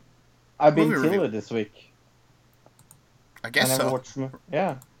to our I've been movie Tiller review. this week. I guess never so.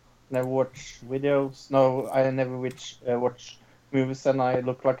 Never watch videos. No, I never watch movies and I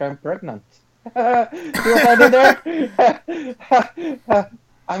look like I'm pregnant. See what I did there?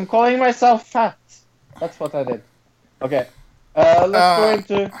 I'm calling myself fat. That's what I did. Okay. Let's go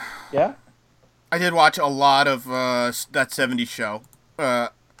into... Yeah? I did watch a lot of that 70s show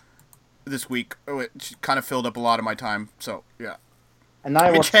this week, which kind of filled up a lot of my time, so, yeah. And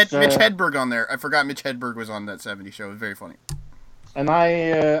I Mitch watched... Mitch Hedberg on there. I forgot Mitch Hedberg was on that 70s show. It was very funny. And I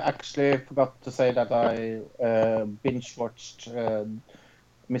actually forgot to say that I binge-watched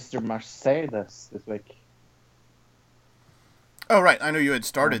Mr. Mercedes this week. Oh, right. I knew you had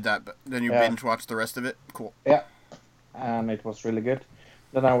started that, but then you binge-watched the rest of it. Cool. Yeah. And it was really good.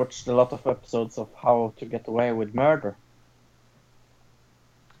 Then I watched a lot of episodes of How to Get Away with Murder.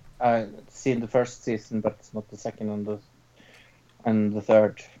 I've seen the first season, but not the second and the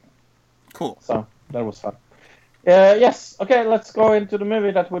third. Cool. So that was fun. Yes. Okay, let's go into the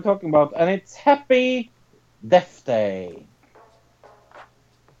movie that we're talking about, and it's Happy Death Day.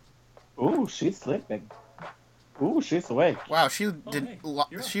 Ooh, she's sleeping. Ooh, she's awake. Wow, she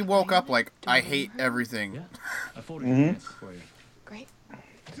she woke up like, I hate everything. Yeah, I folded Mhm. your pants for you. Great.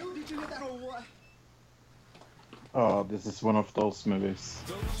 Oh, this is one of those movies.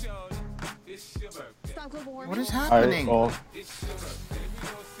 Stop global warming. What is I happening? oh, You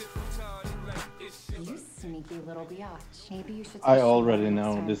sneaky little biatch. Maybe you should. I switch already next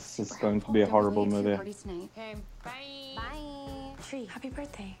know time. this is going to be a horrible movie. Okay, bye. Bye. Tree, happy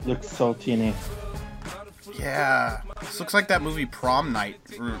birthday. Looks so teeny. Yeah. This looks like that movie Prom Night.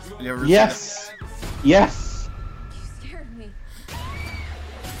 You ever seen Yes! Yes! You scared me. it?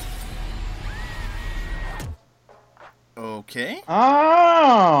 Okay.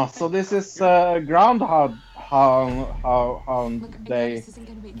 Ah, so this is Groundhog Look, Day. this isn't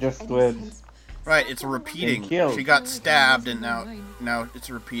gonna be just any with- sense. Right, it's repeating. killed. She got stabbed and now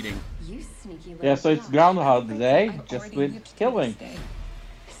it's repeating. You sneaky little Yeah, so it's biatch. Groundhog Day, just with killing.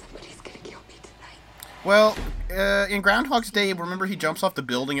 Somebody's gonna kill me tonight. Well, in Groundhog's Day, remember he jumps off the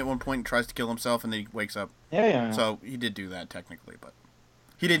building at one point and tries to kill himself and then he wakes up. Yeah. So he did do that technically, but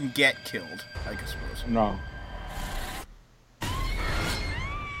he didn't get killed, I suppose. No. Is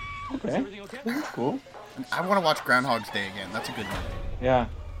Okay, everything okay? this is cool. I want to watch Groundhog's Day again. That's a good one. Yeah.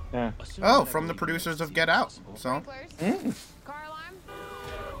 Oh, from the producers of Get Out. So, Mm. Car alarm?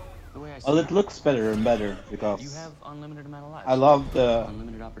 The way I see Well, it looks better and better you because have unlimited amount of lives. I love the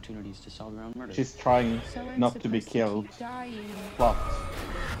unlimited opportunities to solve your own murder. she's trying not to be killed plot.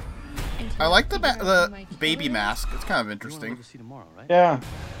 I like the baby mask. It's kind of You wanna interesting. go see tomorrow, right? Yeah.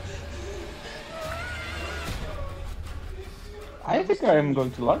 I think I am going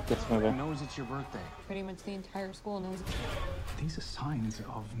to like this Who movie. knows it's your birthday? Pretty much the entire school knows. These are signs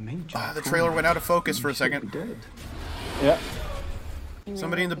of major. The trailer went out of focus for a second. Dead. Yeah. You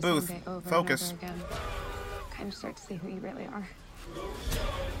Somebody in the relive booth. same day over and Focus. over again. Kind of start to see who you really are.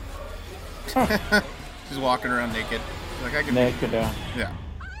 She's walking around naked. Like I can. Naked, yeah. Yeah.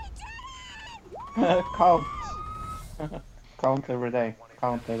 Count. Count every day.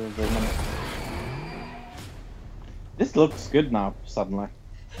 Count every minute. This looks good now, suddenly.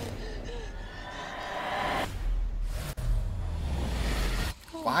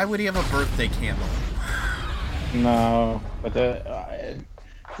 Why would he have a birthday candle? No, but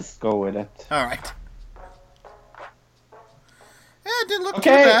just go with it. All right. Yeah, it didn't look too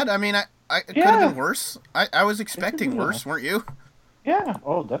Okay. bad. I mean, it could have Yeah. been worse. I was expecting be worse, weren't you? Yeah,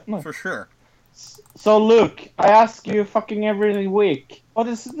 oh, definitely. For sure. So, Luke, I ask you fucking every week, what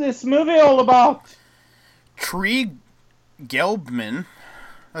is this movie all about? Tree Gelbman,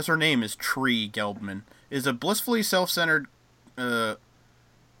 that's her name, is Tree Gelbman, is a blissfully self-centered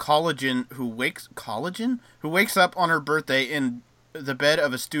collagen who wakes up on her birthday in the bed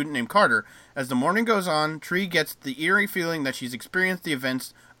of a student named Carter. As the morning goes on, Tree gets the eerie feeling that she's experienced the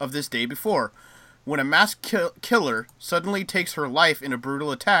events of this day before. When a mass killer suddenly takes her life in a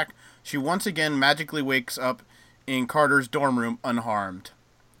brutal attack, she once again magically wakes up in Carter's dorm room unharmed.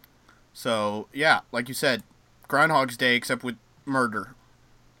 So, yeah, like you said, Groundhog's Day except with murder.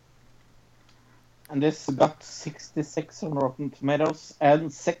 And this got 66 on Rotten Tomatoes and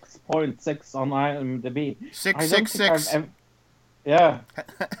 6.6 on IMDb. I don't think 666. Yeah,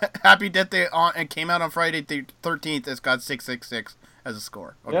 Happy Death Day it came out on Friday the 13th. It's got 666 as a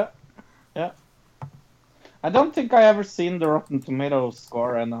score. Okay. yeah. I don't think I ever seen the Rotten Tomatoes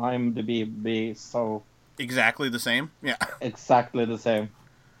score and IMDb be so Exactly the same. Yeah. exactly the same.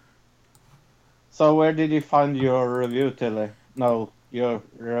 So where did you find your review, Tilly? No, your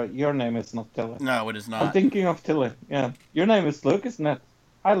name is not Tilly. No, it is I'm not. thinking of Tilly. Yeah, your name is Luke, isn't it?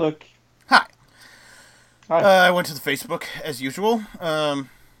 Hi, Luke. Hi. Hi. I went to the Facebook as usual.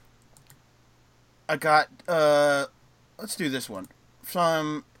 I got let's do this one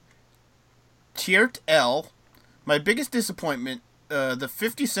from Tiert L. My biggest disappointment: the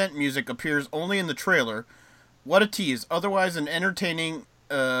 50 Cent music appears only in the trailer. What a tease! Otherwise, an entertaining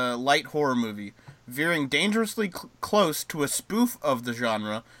light horror movie, veering dangerously close to a spoof of the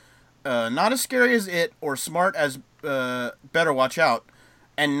genre. Not as scary as It or smart as Better Watch Out,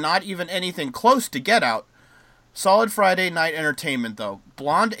 and not even anything close to Get Out. Solid Friday night entertainment, though.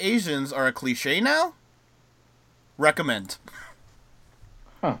 Blonde Asians are a cliche now? Recommend.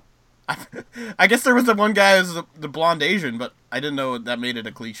 Huh. I guess there was the one guy who's the blonde Asian, but I didn't know that made it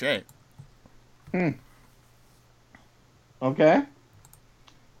a cliche. Okay.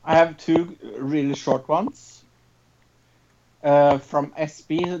 I have two really short ones. From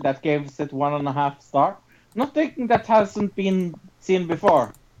SB that gives it 1.5 star. Not thinking that hasn't been seen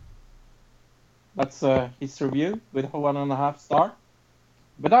before. That's his review with 1.5 star.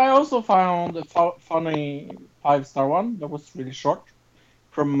 But I also found a funny 5-star one that was really short.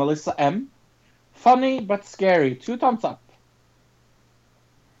 from Melissa M. Funny but scary. 2 thumbs up.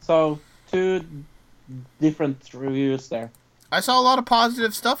 So 2 different reviews there. I saw a lot of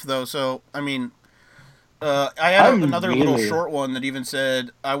positive stuff though, so I mean, I had another little short one that even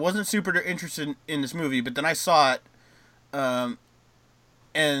said I wasn't super interested in this movie, but then I saw it, I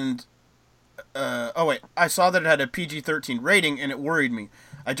saw that it had a PG-13 rating, and it worried me.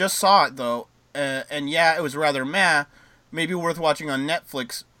 I just saw it though, and yeah, it was rather meh. Maybe worth watching on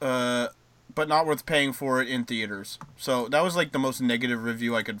Netflix, but not worth paying for it in theaters. So that was like the most negative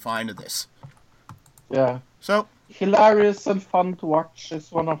review I could find of this. Yeah. So hilarious and fun to watch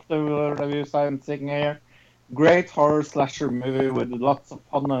is one of the reviews I'm seeing here. Great horror slasher movie with lots of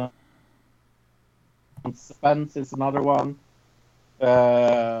fun and suspense is another one.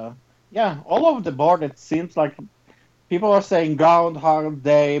 Yeah, all over the board it seems like people are saying Groundhog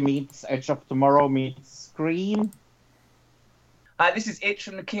Day meets Edge of Tomorrow meets Scream. Hi, this is Itch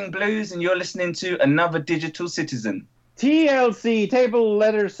from the King Blues, and you're listening to Another Digital Citizen. TLC, Table,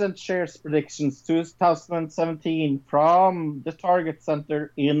 Letters and Shares Predictions 2017 from the Target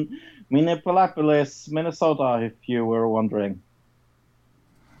Center in Minneapolis, Minnesota, if you were wondering.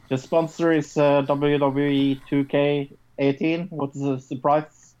 The sponsor is WWE 2K18. What is the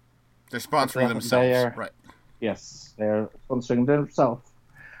surprise? They're sponsoring themselves, right? Yes, they're sponsoring themselves.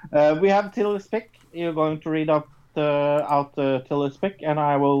 We have Tilly's pick. You're going to read out Tilly's pick, and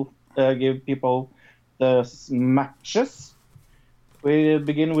I will give people the matches. We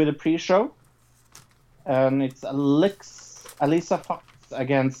begin with a pre-show, and it's Alicia Fox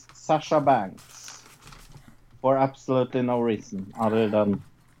against Sasha Banks for absolutely no reason other than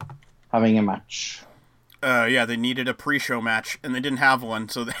having a match. Yeah, they needed a pre-show match, and they didn't have one,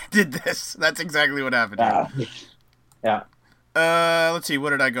 so they did this. That's exactly what happened. Yeah. Let's see, what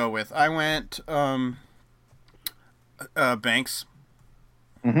did I go with? I went, Banks.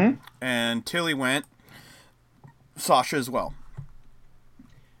 Mm-hmm. And Tilly went Sasha as well.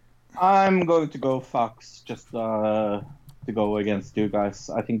 I'm going to go Fox, just to go against you guys.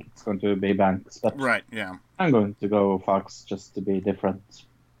 I think it's going to be Banks, but right, yeah. I'm going to go Fox just to be different.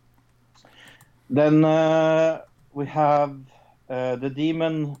 Then we have the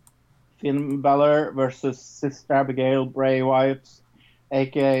Demon Finn Balor versus Sister Abigail Bray Wyatt,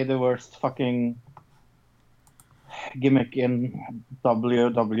 aka the worst fucking gimmick in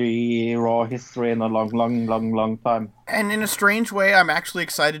WWE Raw history in a long time. And in a strange way, I'm actually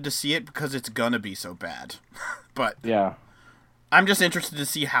excited to see it because it's gonna be so bad. But yeah, I'm just interested to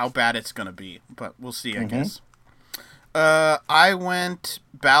see how bad it's gonna be. But we'll see, I guess. I went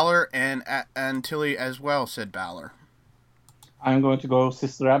Balor and Tilly as well, said Balor. I'm going to go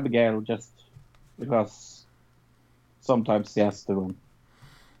Sister Abigail just because sometimes she has to win.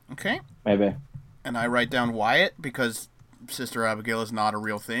 Okay. Maybe. And I write down Wyatt because Sister Abigail is not a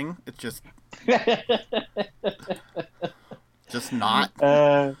real thing. It's just... just not.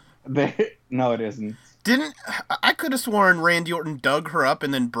 No, it isn't. I could have sworn Randy Orton dug her up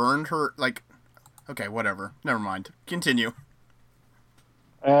and then burned her, like... Okay, whatever. Never mind. Continue.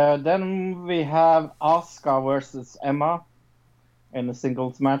 Then we have Asuka versus Emma in a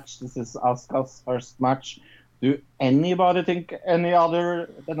singles match. This is Asuka's first match. Do anybody think any other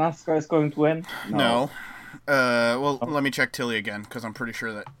than Asuka is going to win? No. Let me check Tilly again, because I'm pretty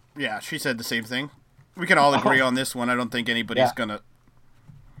sure that... Yeah, she said the same thing. We can all agree on this one. I don't think anybody's gonna...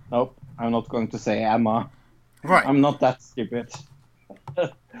 Nope, I'm not going to say Emma. Right. I'm not that stupid.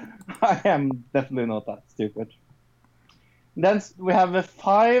 I am definitely not that stupid. Then we have a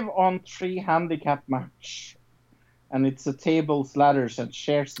 5-on-3 handicap match. And it's a tables, ladders, and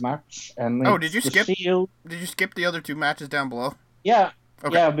shares match. And did you skip? Shield. Did you skip the other two matches down below? Yeah.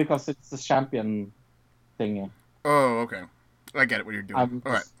 Okay. Yeah, because it's the champion thingy. Oh, okay. I get it. What you're doing.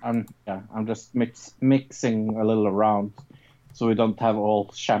 All right. I'm just mixing a little around, so we don't have all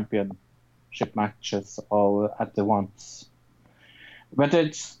championship matches all at the once. But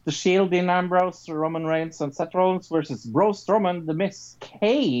it's the Shield, Dean Ambrose, Roman Reigns, and Seth Rollins versus Braun Strowman, The Miz,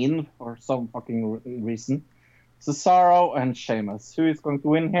 Kane for some fucking reason. Cesaro and Sheamus. Who is going to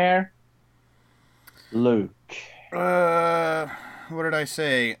win here? Luke. What did I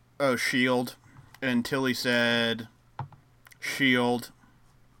say? Oh, Shield. And Tilly said Shield.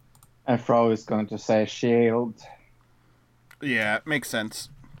 And Fro is going to say Shield. Yeah, it makes sense.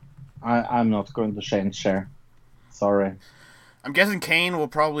 I'm not going to change here. Sorry. I'm guessing Kane will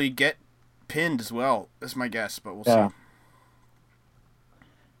probably get pinned as well. That's my guess, but we'll see.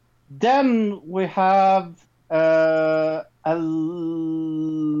 Then we have Alexa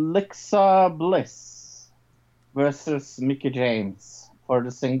Bliss versus Mickie James for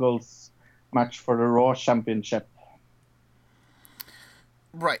the singles match for the Raw Championship.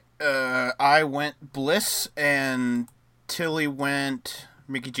 Right. I went Bliss, and Tilly went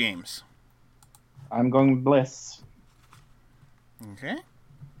Mickey James. I'm going Bliss. Okay.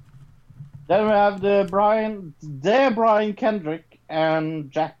 Then we have the Brian Kendrick and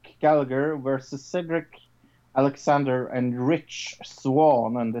Jack Gallagher versus Cedric Alexander and Rich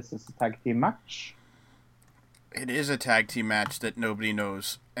Swann, and this is a tag team match. It is a tag team match that nobody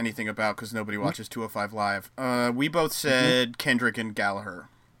knows anything about because nobody watches 205 Live. We both said Kendrick and Gallagher.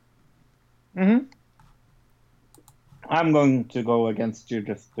 Mm-hmm. I'm going to go against you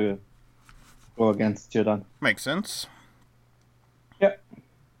just to go against you then. Makes sense. Yeah.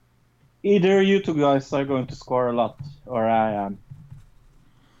 Either you two guys are going to score a lot, or I am.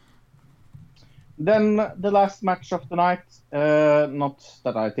 Then the last match of the night, not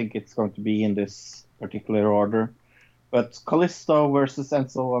that I think it's going to be in this particular order, but Kalisto versus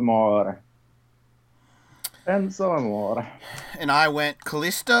Enzo Amore. Enzo Amore. And I went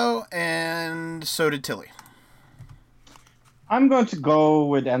Kalisto, and so did Tilly. I'm going to go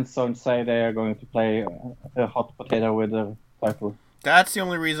with Enzo and say they are going to play a hot potato with the title. That's the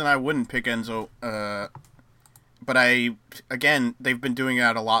only reason I wouldn't pick Enzo. But they've been doing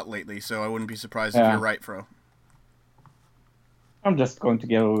that a lot lately, so I wouldn't be surprised if you're right, Fro. I'm just going to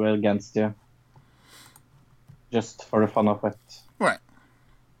go against you. Just for the fun of it. Right.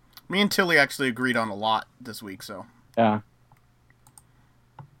 Me and Tilly actually agreed on a lot this week, so. Yeah.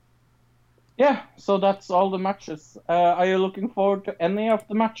 Yeah, so that's all the matches. Are you looking forward to any of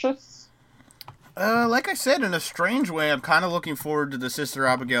the matches? Like I said, in a strange way, I'm kind of looking forward to the Sister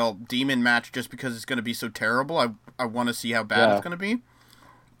Abigail Demon match just because it's going to be so terrible. I want to see how bad it's going to be.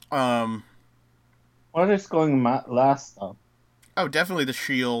 What is going last up? Oh, definitely the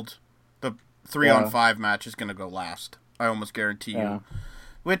Shield. The 3-on-5 match is going to go last. I almost guarantee you.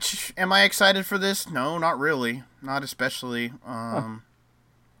 Which, am I excited for this? No, not really. Not especially.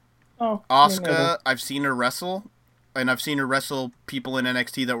 Asuka, I've seen her wrestle. And I've seen her wrestle people in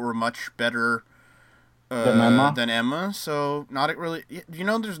NXT that were much better than Emma. So, not really.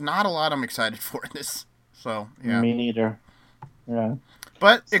 There's not a lot I'm excited for in this. So, yeah. Me neither. Yeah.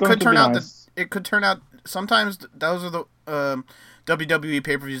 But it could turn out it could turn out. Sometimes those are the WWE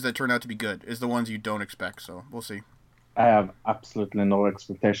pay-per-views that turn out to be good. Is the ones you don't expect. So we'll see. I have absolutely no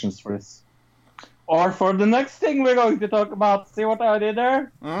expectations for this, or for the next thing we're going to talk about. See what I did there?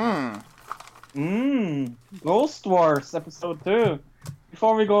 Ghost Wars episode 2.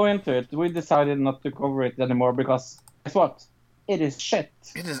 Before we go into it, we decided not to cover it anymore because guess what? It is shit.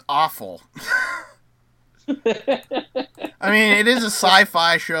 It is awful. I mean, it is a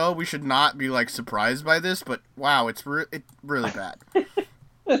sci-fi show. We should not be surprised by this, but wow, it's really bad.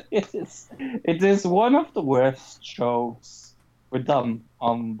 It is one of the worst shows we've done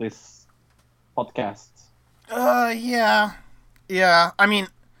on this podcast. Yeah. I mean,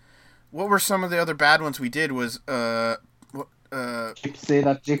 what were some of the other bad ones we did? Was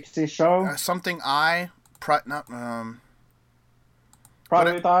Gypsy show?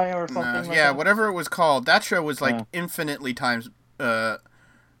 Private Eye or something. Like whatever it was called. That show was infinitely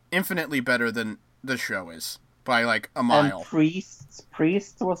better than this show is by a mile. And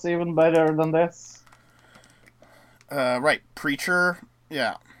Priest was even better than this. Right, Preacher.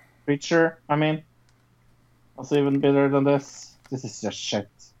 Yeah, Preacher. I mean, was even better than this. This is just shit.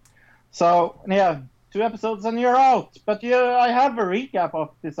 So 2 episodes and you're out. But I have a recap of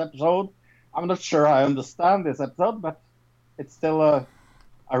this episode. I'm not sure I understand this episode, but it's still a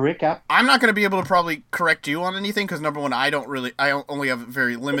recap. I'm not going to be able to probably correct you on anything because number one, I only have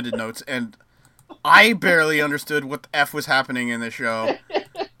very limited notes, and I barely understood what the F was happening in this show.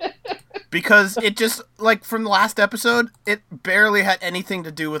 Because it just, from the last episode, it barely had anything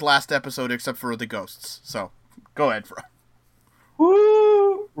to do with last episode except for the ghosts. So, go ahead, Fro.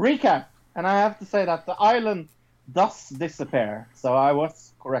 Woo! Recap. And I have to say that the island does disappear. So I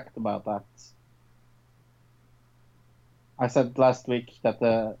was correct about that. I said last week that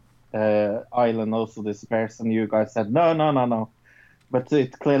the island also disappears, and you guys said, no. But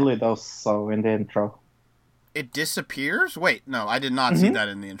it clearly does so in the intro. It disappears? Wait, no, I did not see that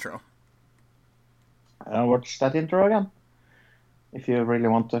in the intro. I'll watch that intro again, if you really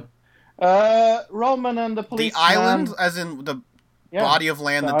want to. Roman and the policeman... The island, as in the body of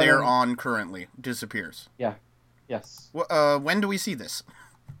land that they're on currently, disappears. Yeah, yes. When do we see this?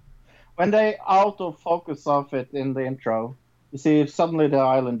 When they out-of-focus of it in the intro, you see suddenly the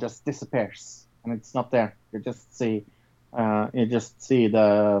island just disappears, and it's not there. You just see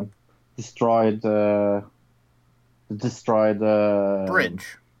the destroyed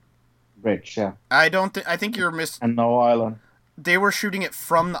bridge. Bridge, yeah. I think you're and no island. They were shooting it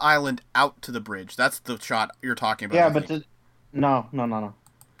from the island out to the bridge. That's the shot you're talking about. Yeah, but no.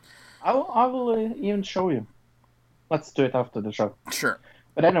 I will even show you. Let's do it after the show. Sure.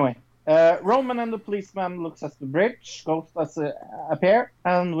 But anyway, Roman and the policeman looks at the bridge, Ghost as appear,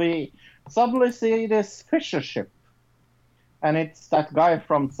 and we suddenly see this fisher ship. And it's that guy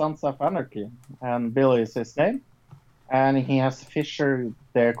from Sons of Anarchy, and Billy is his name. And he has a fisher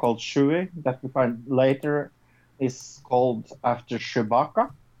there called Chewie, that we find later is called after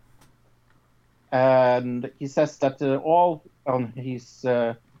Chewbacca. And he says that all on his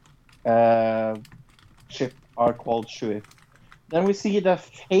ship are called Chewie. Then we see the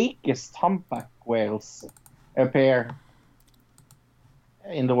fakest humpback whales appear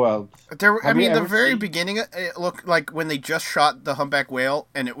in the world. The very beginning, it looked like when they just shot the humpback whale,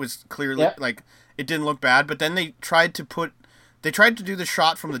 and it was clearly like it didn't look bad. But then they tried to do the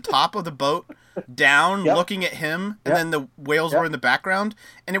shot from the top of the boat down, looking at him, and then the whales were in the background,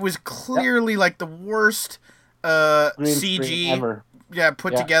 and it was clearly like the worst CG ever.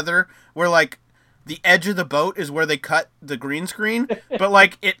 Put together, where like the edge of the boat is where they cut the green screen, but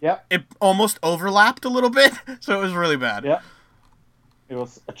like it almost overlapped a little bit, so it was really bad. Yeah. It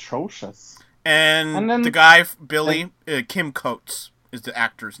was atrocious. And then the guy, Billy, Kim Coates is the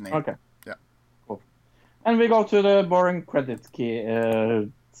actor's name. Okay. Yeah. Cool. And we go to the boring credit key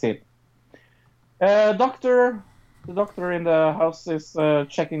scene. The doctor in the house is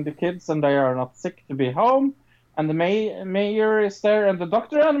checking the kids, and they are not sick to be home. And the mayor is there, and the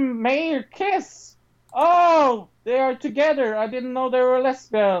doctor and mayor kiss. Oh, they are together. I didn't know they were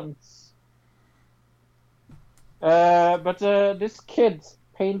lesbians. But this kid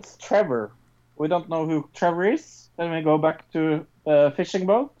paints Trevor. We don't know who Trevor is. Then we go back to the fishing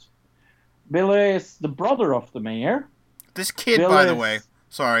boat. Billy is the brother of the mayor. This kid, by the way,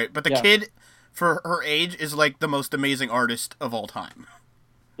 sorry, but the kid, for her age, is like the most amazing artist of all time.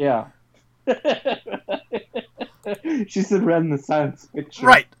 Yeah. She's a Renaissance picture.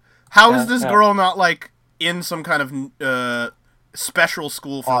 Right. How is this girl not like in some kind of special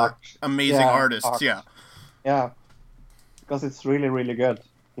school for amazing artists? Yeah. Yeah, because it's really, really good,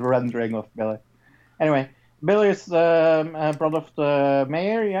 the rendering of Billy. Anyway, Billy is the brother of the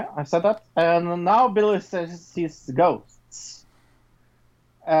mayor, I said that. And now Billy says he's ghosts.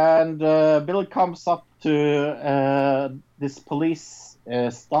 And Billy comes up to this police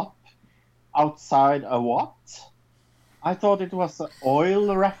stop outside a what? I thought it was an oil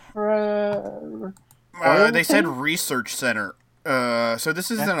they said research center. So this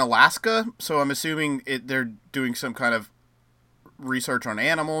is in Alaska, so I'm assuming they're doing some kind of research on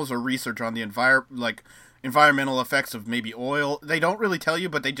animals or research on the environmental effects of maybe oil. They don't really tell you,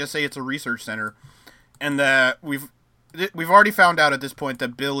 but they just say it's a research center. And we've already found out at this point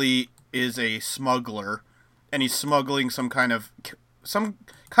that Billy is a smuggler, and he's smuggling some kind of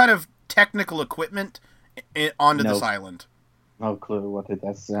technical equipment onto this island. No clue what it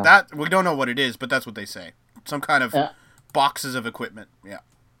is. Yeah. That we don't know what it is, but that's what they say. Some kind of boxes of equipment. Yeah.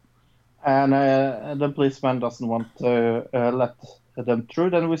 And the policeman doesn't want to let them through.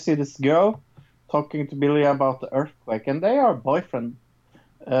 Then we see this girl talking to Billy about the earthquake, and they are boyfriend,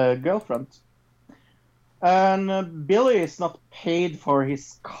 girlfriend. And Billy is not paid for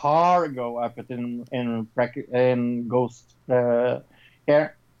his cargo up in Ghost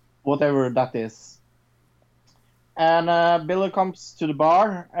here, whatever that is. And Billy comes to the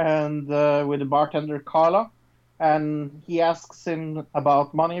bar and with the bartender Carla, and he asks him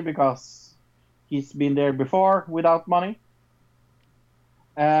about money because he's been there before without money.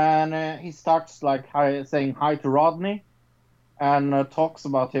 And he starts saying hi to Rodney, and talks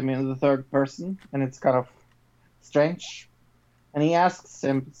about him in the third person, and it's kind of strange. And he asks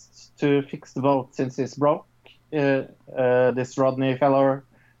him to fix the boat since he's broke. This Rodney fellow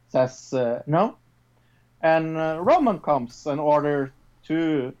says no. And Roman comes and orders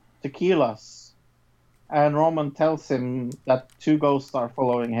 2 tequilas. And Roman tells him that 2 ghosts are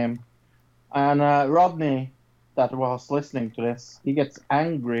following him. And Rodney, that was listening to this, he gets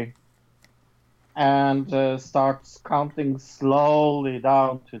angry and starts counting slowly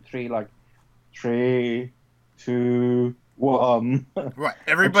down to 3, like 3, 2, 1. Right.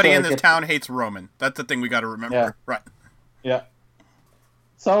 Everybody in this town hates Roman. That's the thing we got to remember. Yeah. Right. Yeah.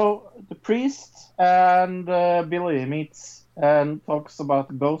 So the priest and Billy meets and talks about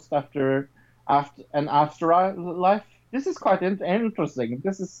the ghost after an afterlife. This is quite interesting.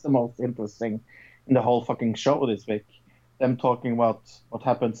 This is the most interesting in the whole fucking show this week. Them talking about what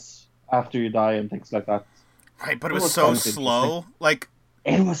happens after you die and things like that. Right, but it was so slow.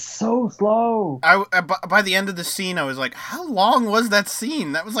 It was so slow. By the end of the scene, I was like, how long was that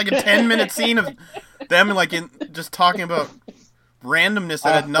scene? That was like a 10-minute scene of them just talking about randomness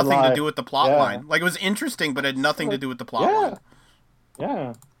that had nothing to do with the plot line. Like, it was interesting, but it had nothing to do with the plot line.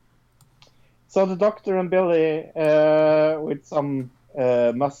 Yeah. So the doctor and Billy, with some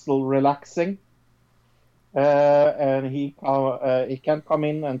muscle relaxing, and he can't come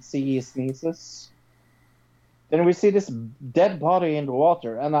in and see his nieces. Then we see this dead body in the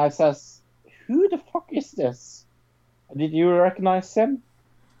water, and I says, "Who the fuck is this? Did you recognize him?"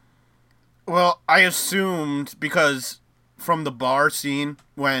 Well, I assumed because from the bar scene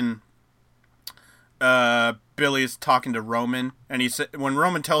when Billy is talking to Roman, and when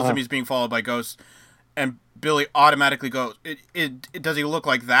Roman tells him he's being followed by ghosts, and Billy automatically goes, does he look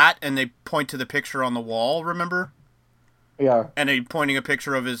like that? And they point to the picture on the wall, remember? Yeah. And they pointing a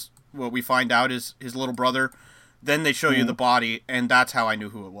picture of what we find out is his little brother. Then they show you the body, and that's how I knew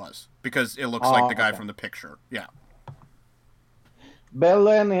who it was. Because it looks like the guy from the picture. Yeah.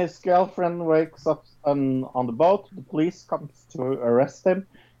 Billy and his girlfriend wakes up on the boat. The police comes to arrest him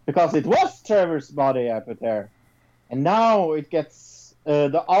because it was Trevor's body up there. And now it gets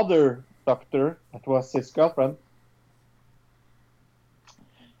the other doctor, that was his girlfriend.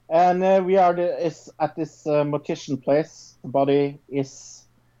 And we are at this mortician place. The body is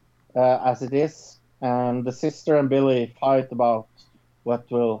as it is. And the sister and Billy fight about what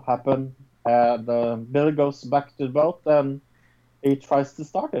will happen. Billy goes back to the boat and he tries to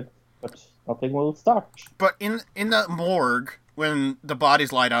start it, but nothing will start. But in the morgue, when the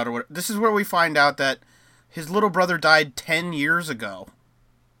body's lied out, or whatever, this is where we find out that his little brother died 10 years ago.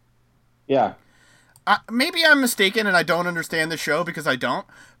 Yeah. Maybe I'm mistaken and I don't understand the show because I don't,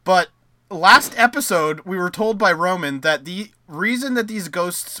 but last episode we were told by Roman that the reason that these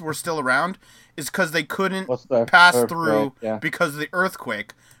ghosts were still around is because they couldn't pass through because of the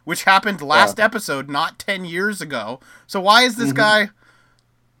earthquake, which happened last episode, not 10 years ago. So why is this guy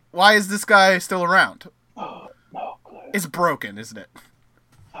still around? No clue. It's broken, isn't it?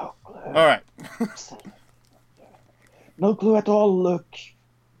 No clue. All right. No clue at all, look.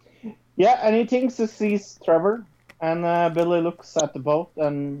 Yeah, and he thinks he sees Trevor, and Billy looks at the boat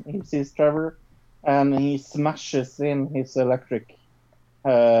and he sees Trevor, and he smashes in his electric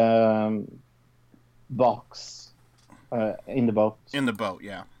box in the boat. In the boat,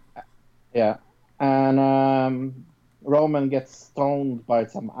 yeah. Yeah. And Roman gets stoned by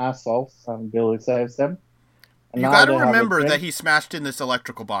some assholes, and Billy saves them. And you now gotta they have a remember drink. that he smashed in this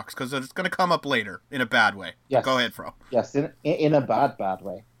electrical box, because it's going to come up later, in a bad way. Yes. Go ahead, Fro. Yes, in a bad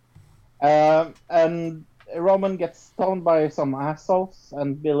way. And Roman gets stoned by some assholes,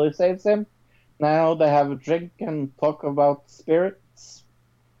 and Billy saves him. Now they have a drink and talk about spirits.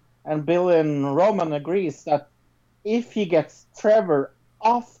 And Billy and Roman agrees that if he gets Trevor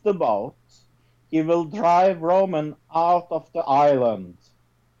off the boat, he will drive Roman out of the island.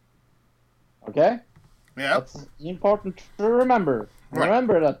 Okay? Yeah. That's important to remember. Right.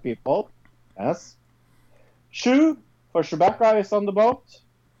 Remember that, people. Yes. Shu, for Chewbacca, is on the boat.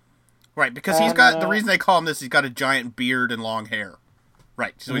 Right, because he's got, the reason they call him this, he's got a giant beard and long hair.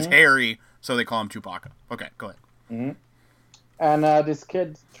 Right, so he's hairy, so they call him Chewbacca. Okay, go ahead. Mm-hmm. And this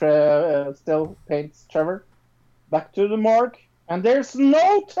kid still paints Trevor. Back to the morgue. And there's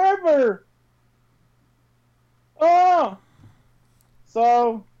no Trevor! Oh!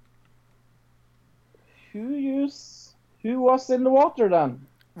 So, who was in the water then?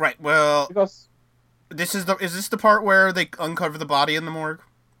 Right, well, Because, is this the part where they uncover the body in the morgue?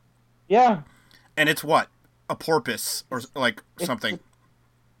 yeah. And it's what? A porpoise, or like something.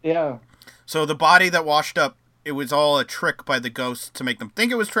 Yeah. So the body that washed up, it was all a trick by the ghosts to make them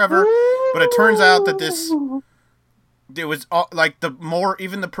think it was Trevor, but it turns out that it was all, like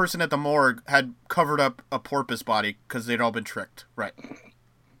even the person at the morgue had covered up a porpoise body because they'd all been tricked. Right.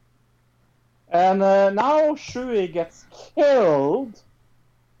 And now Shui gets killed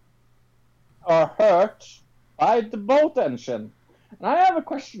or hurt by the boat engine. And I have a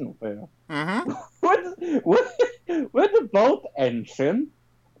question for you. Mm-hmm. Would the boat engine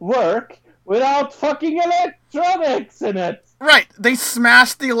work without fucking electronics in it? Right. They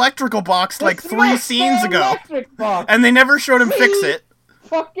smashed the electrical box like 3 scenes ago. Electric box. And they never showed him fix it.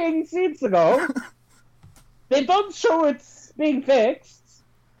 Fucking scenes ago. They don't show it's being fixed.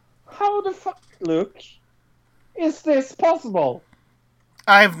 How the fuck, Luke, is this possible?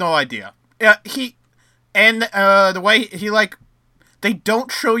 I have no idea. Yeah, the way he they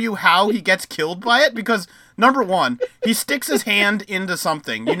don't show you how he gets killed by it because, number one, he sticks his hand into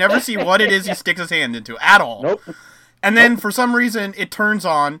something. You never see what it is he sticks his hand into at all. Nope. And then for some reason it turns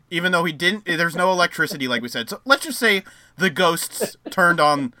on, even though there's no electricity like we said. So let's just say the ghosts turned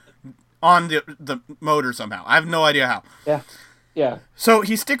on the motor somehow. I have no idea how. Yeah. Yeah. So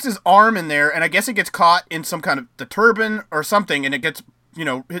he sticks his arm in there, and I guess it gets caught in some kind of the turbine or something, and it gets,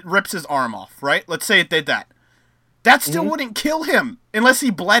 it rips his arm off, right? Let's say it did that. that still wouldn't kill him unless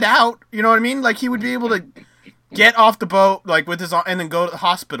he bled out. You know what I mean? Like, he would be able to get off the boat, like, with his arm, and then go to the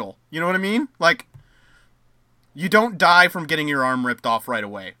hospital. You know what I mean? Like, you don't die from getting your arm ripped off right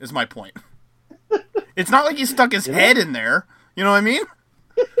away, is my point. It's not like he stuck his head in there. You know what I mean?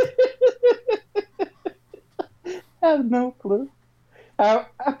 I have no clue. I have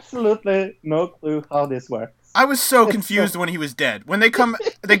absolutely no clue how this works. I was so confused when he was dead. When they go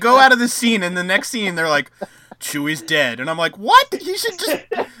out of the scene, and the next scene, they're like, Chewie's dead. And I'm like, what? He should just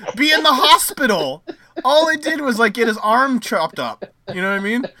be in the hospital. All it did was, like, get his arm chopped up. You know what I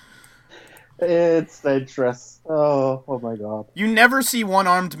mean? It's dangerous. Oh my god. You never see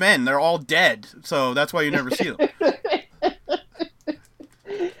one-armed men. They're all dead. So that's why you never see them.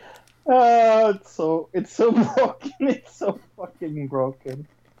 It's so broken. It's so fucking broken.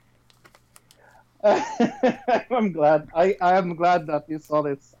 I'm glad. I am glad that you saw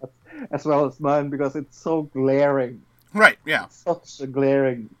this as well as mine, because it's so glaring. Right, yeah. It's such a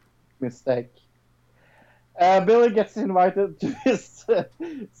glaring mistake. Billy gets invited to his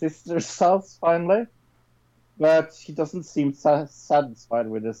sister's house finally, but he doesn't seem satisfied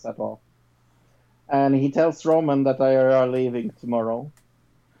with this at all. And he tells Roman that they are leaving tomorrow.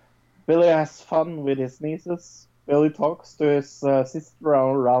 Billy has fun with his nieces. Billy talks to his sister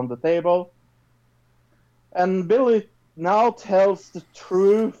around the table. And Billy now tells the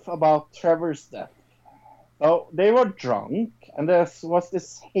truth about Trevor's death. So they were drunk, and there was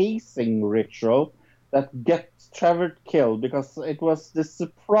this hazing ritual that gets Trevor killed, because it was the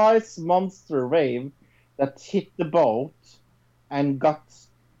surprise monster wave that hit the boat and got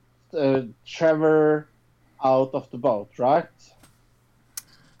Trevor out of the boat, right?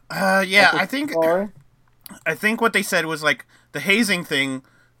 Yeah, I think what they said was, like, the hazing thing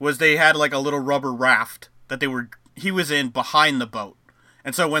was they had, like, a little rubber raft that he was in behind the boat.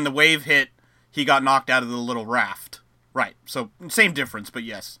 And so when the wave hit, he got knocked out of the little raft. Right. So same difference, but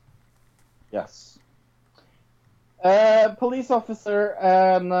yes. Yes. Police officer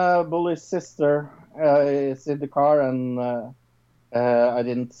and Bully's sister is in the car, and I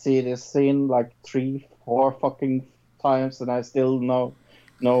didn't see this scene like 3-4 fucking times, and I still know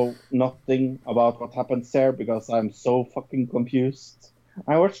nothing about what happens there because I'm so fucking confused.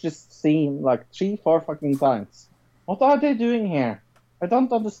 I watched this scene like 3-4 fucking times. What are they doing here? I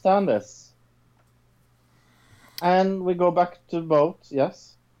don't understand this. And we go back to the boat.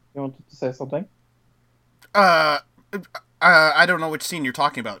 Yes? You wanted to say something? I don't know which scene you're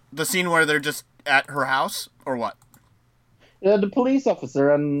talking about. The scene where they're just at her house, or what? The police officer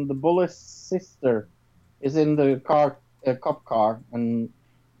and the Bully's sister is in the car, cop car, and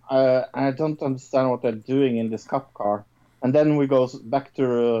I don't understand what they're doing in this cop car. And then we go back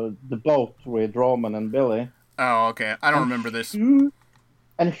to the boat with Roman and Billy. Oh, okay. I don't remember this. Who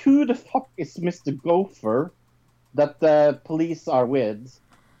the fuck is Mr. Gopher that the police are with?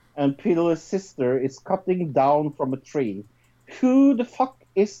 And Billy's sister is cutting down from a tree. Who the fuck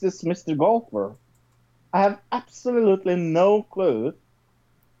is this Mr. Gopher? I have absolutely no clue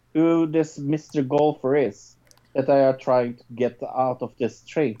who this Mr. Gopher is that they are trying to get out of this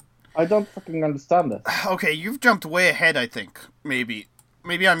tree. I don't fucking understand it. Okay, you've jumped way ahead, I think. Maybe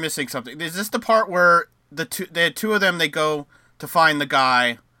I'm missing something. Is this the part where the two of them, they go to find the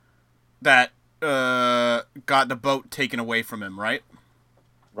guy that got the boat taken away from him, right?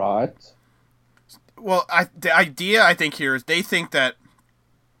 Right. Well, the idea, I think, here is they think that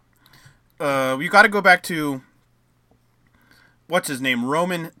you got to go back to, what's his name?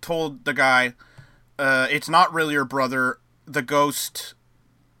 Roman told the guy, it's not really your brother. The ghost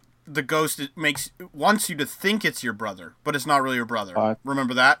wants you to think it's your brother, but it's not really your brother. Right.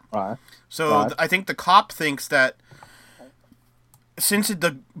 Remember that? Right. So Right. I think the cop thinks that since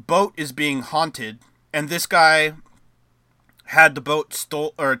the boat is being haunted, and this guy had the boat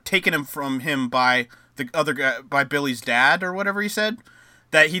taken from him by the other guy, by Billy's dad or whatever he said,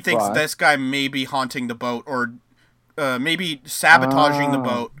 that he thinks Right. this guy may be haunting the boat, or maybe sabotaging the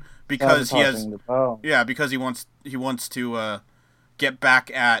boat because because he wants to get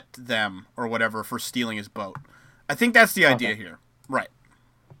back at them or whatever for stealing his boat. I think that's the idea here. Right.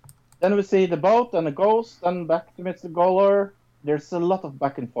 Then we see the boat and the ghost, and back to Mr. Goller. There's a lot of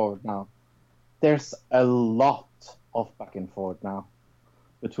back and forth now. There's a lot of back and forth now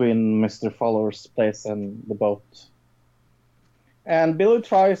between Mr. Fowler's place and the boat. And Billy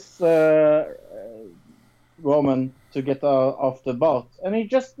tries Roman to get off the boat, and he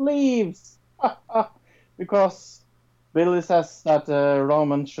just leaves because Billy says that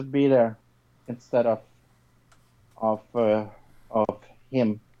Roman should be there instead of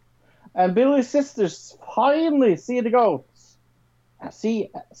him. And Billy's sisters finally see the ghost.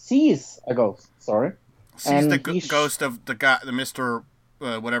 Sees a ghost. Sorry. sees And the he ghost of the guy, the Mr.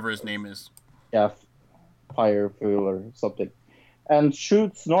 Whatever his name is. Yeah, Firefool or something, and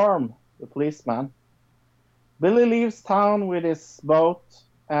shoots Norm, the policeman. Billy leaves town with his boat,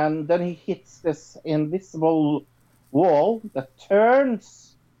 and then he hits this invisible wall that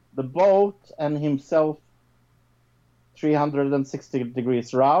turns the boat and himself 360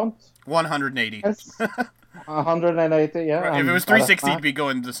 degrees around. 180. Yes. 180, yeah. Right, if it was 360, it'd be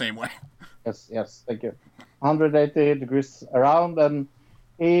going the same way. Yes, thank you. 180 degrees around, and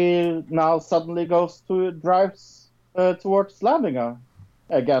he now suddenly drives towards Landinga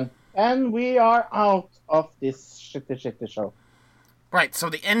again. And we are out of this shitty show. Right, so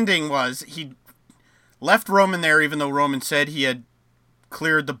the ending was he left Roman there, even though Roman said he had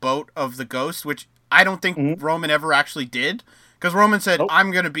cleared the boat of the ghost, which I don't think Roman ever actually did. Because Roman said,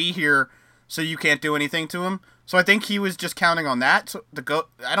 I'm going to be here, so you can't do anything to him. So I think he was just counting on that. So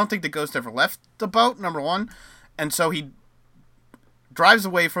I don't think the ghost ever left the boat, number one. And so he drives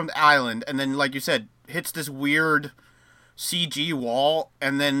away from the island, and then, like you said, hits this weird CG wall,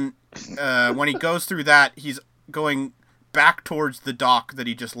 and then when he goes through that, he's going back towards the dock that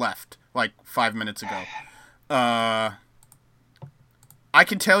he just left, like 5 minutes ago. I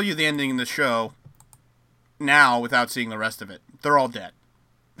can tell you the ending of the show now without seeing the rest of it. They're all dead.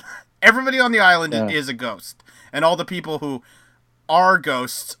 Everybody on the island is a ghost, and all the people who are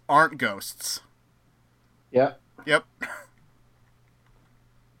ghosts aren't ghosts. Yeah. Yep.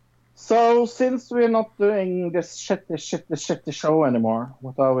 So, since we're not doing this shitty show anymore,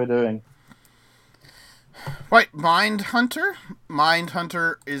 what are we doing? Right, Mindhunter.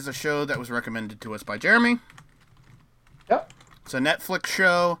 Mindhunter is a show that was recommended to us by Jeremy. Yep. It's a Netflix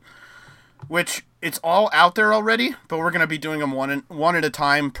show, which it's all out there already, but we're going to be doing them one at a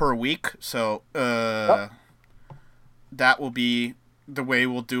time per week. So that will be the way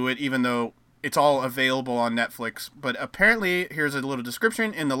we'll do it, even though it's all available on Netflix. But apparently, here's a little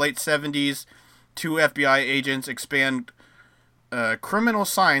description. In the late 70s, two FBI agents expand criminal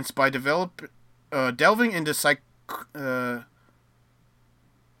science by delving into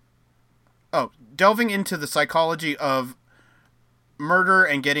the psychology of murder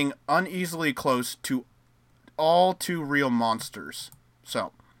and getting uneasily close to all too real monsters.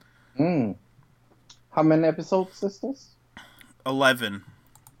 So, how many episodes is this? 11.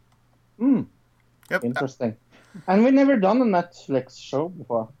 Yep. Interesting. And we've never done a Netflix show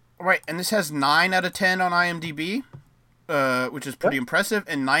before. Right, and this has 9 out of 10 on IMDb, which is pretty impressive,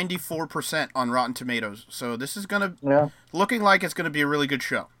 and 94% on Rotten Tomatoes. So this is looking like it's gonna be a really good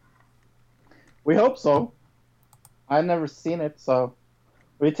show. We hope so. I've never seen it, so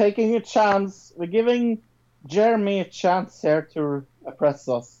we're taking a chance. We're giving Jeremy a chance here to impress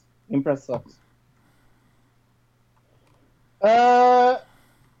us.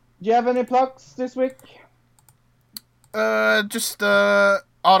 Do you have any plugs this week? Just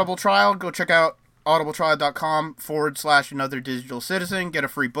Audible trial. Go check out audibletrial.com/another digital citizen. Get a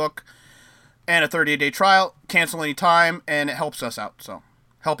free book and a 30-day trial. Cancel any time, and it helps us out. So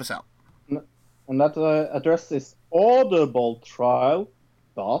help us out. And that address is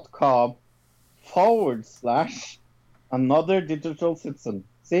audibletrial.com/another digital citizen.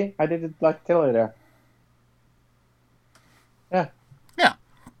 See, I did it like Tilly there. Yeah. Yeah.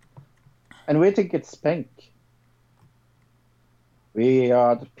 And we think it's pink. We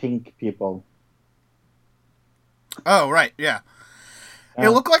are the pink people. Oh, right, yeah. It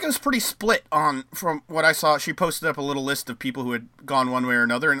looked like it was pretty split from what I saw. She posted up a little list of people who had gone one way or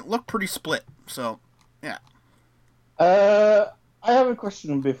another, and it looked pretty split. So, yeah. I have a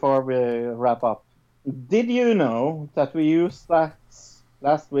question before we wrap up. Did you know that we used that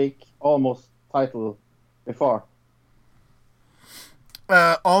last week almost title before?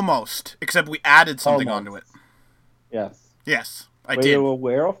 Almost, except we added something onto it. Yes. Yes, I did. Were you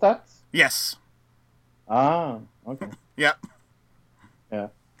aware of that? Yes. Ah, okay. Yep. Yeah.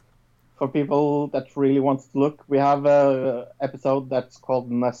 For people that really wants to look, we have a episode that's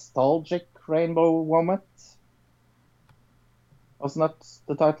called Nostalgic Rainbow Vomit. Wasn't that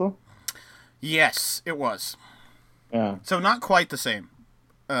the title? Yes, it was. Yeah. So not quite the same.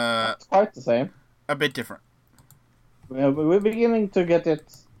 It's quite the same. A bit different. We're beginning to get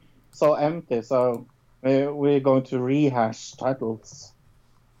it so empty, so we're going to rehash titles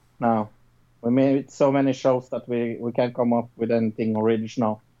now. We made so many shows that we can't come up with anything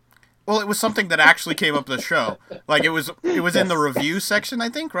original. Well, it was something that actually came up the show. Like it was in the review section, I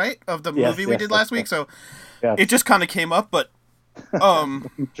think, right, of the movie we did last week. So it just kind of came up, but I'm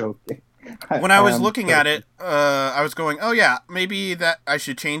joking. When I was looking at it, I was going, oh yeah, maybe that I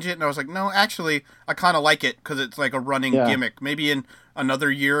should change it. And I was like, no, actually, I kind of like it because it's like a running gimmick. Maybe in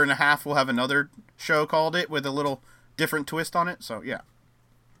another year and a half, we'll have another show called it with a little different twist on it. So yeah.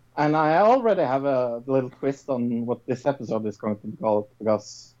 And I already have a little twist on what this episode is going to be called,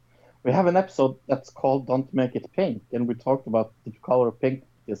 because we have an episode that's called Don't Make It Pink, and we talked about the color pink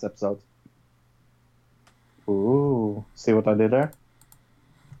this episode. Ooh, see what I did there?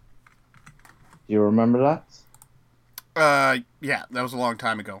 Do you remember that? Yeah, that was a long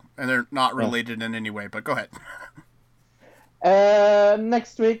time ago, and they're not related in any way, but go ahead.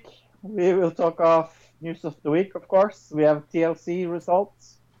 Next week, we will talk of news of the week, of course. We have TLC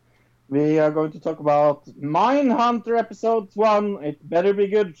results. We are going to talk about Mindhunter Episode 1. It better be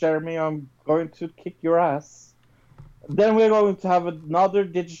good, Jeremy. I'm going to kick your ass. Then we're going to have another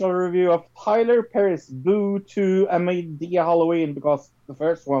digital review of Tyler Perry's Boo to A Madea Halloween, because the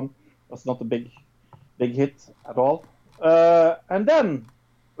first one was not a big hit at all. And then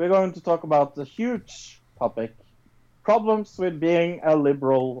we're going to talk about the huge topic, problems with being a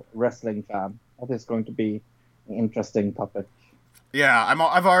liberal wrestling fan. That is going to be an interesting topic. Yeah,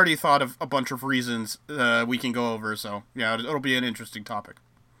 I've already thought of a bunch of reasons we can go over, so yeah, it'll be an interesting topic.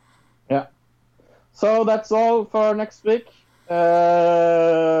 Yeah. So that's all for next week.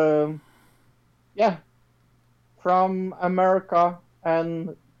 Yeah. From America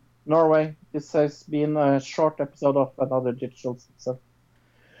and Norway, this has been a short episode of another digital episode.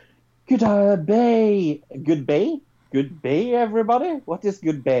 Goodbye. Goodbye, everybody. What is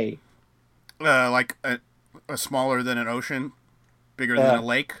goodbye? Like a smaller than an ocean, bigger than a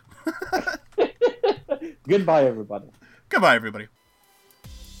lake. Goodbye, everybody. Goodbye, everybody.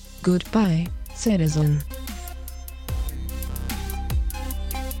 Goodbye, citizen.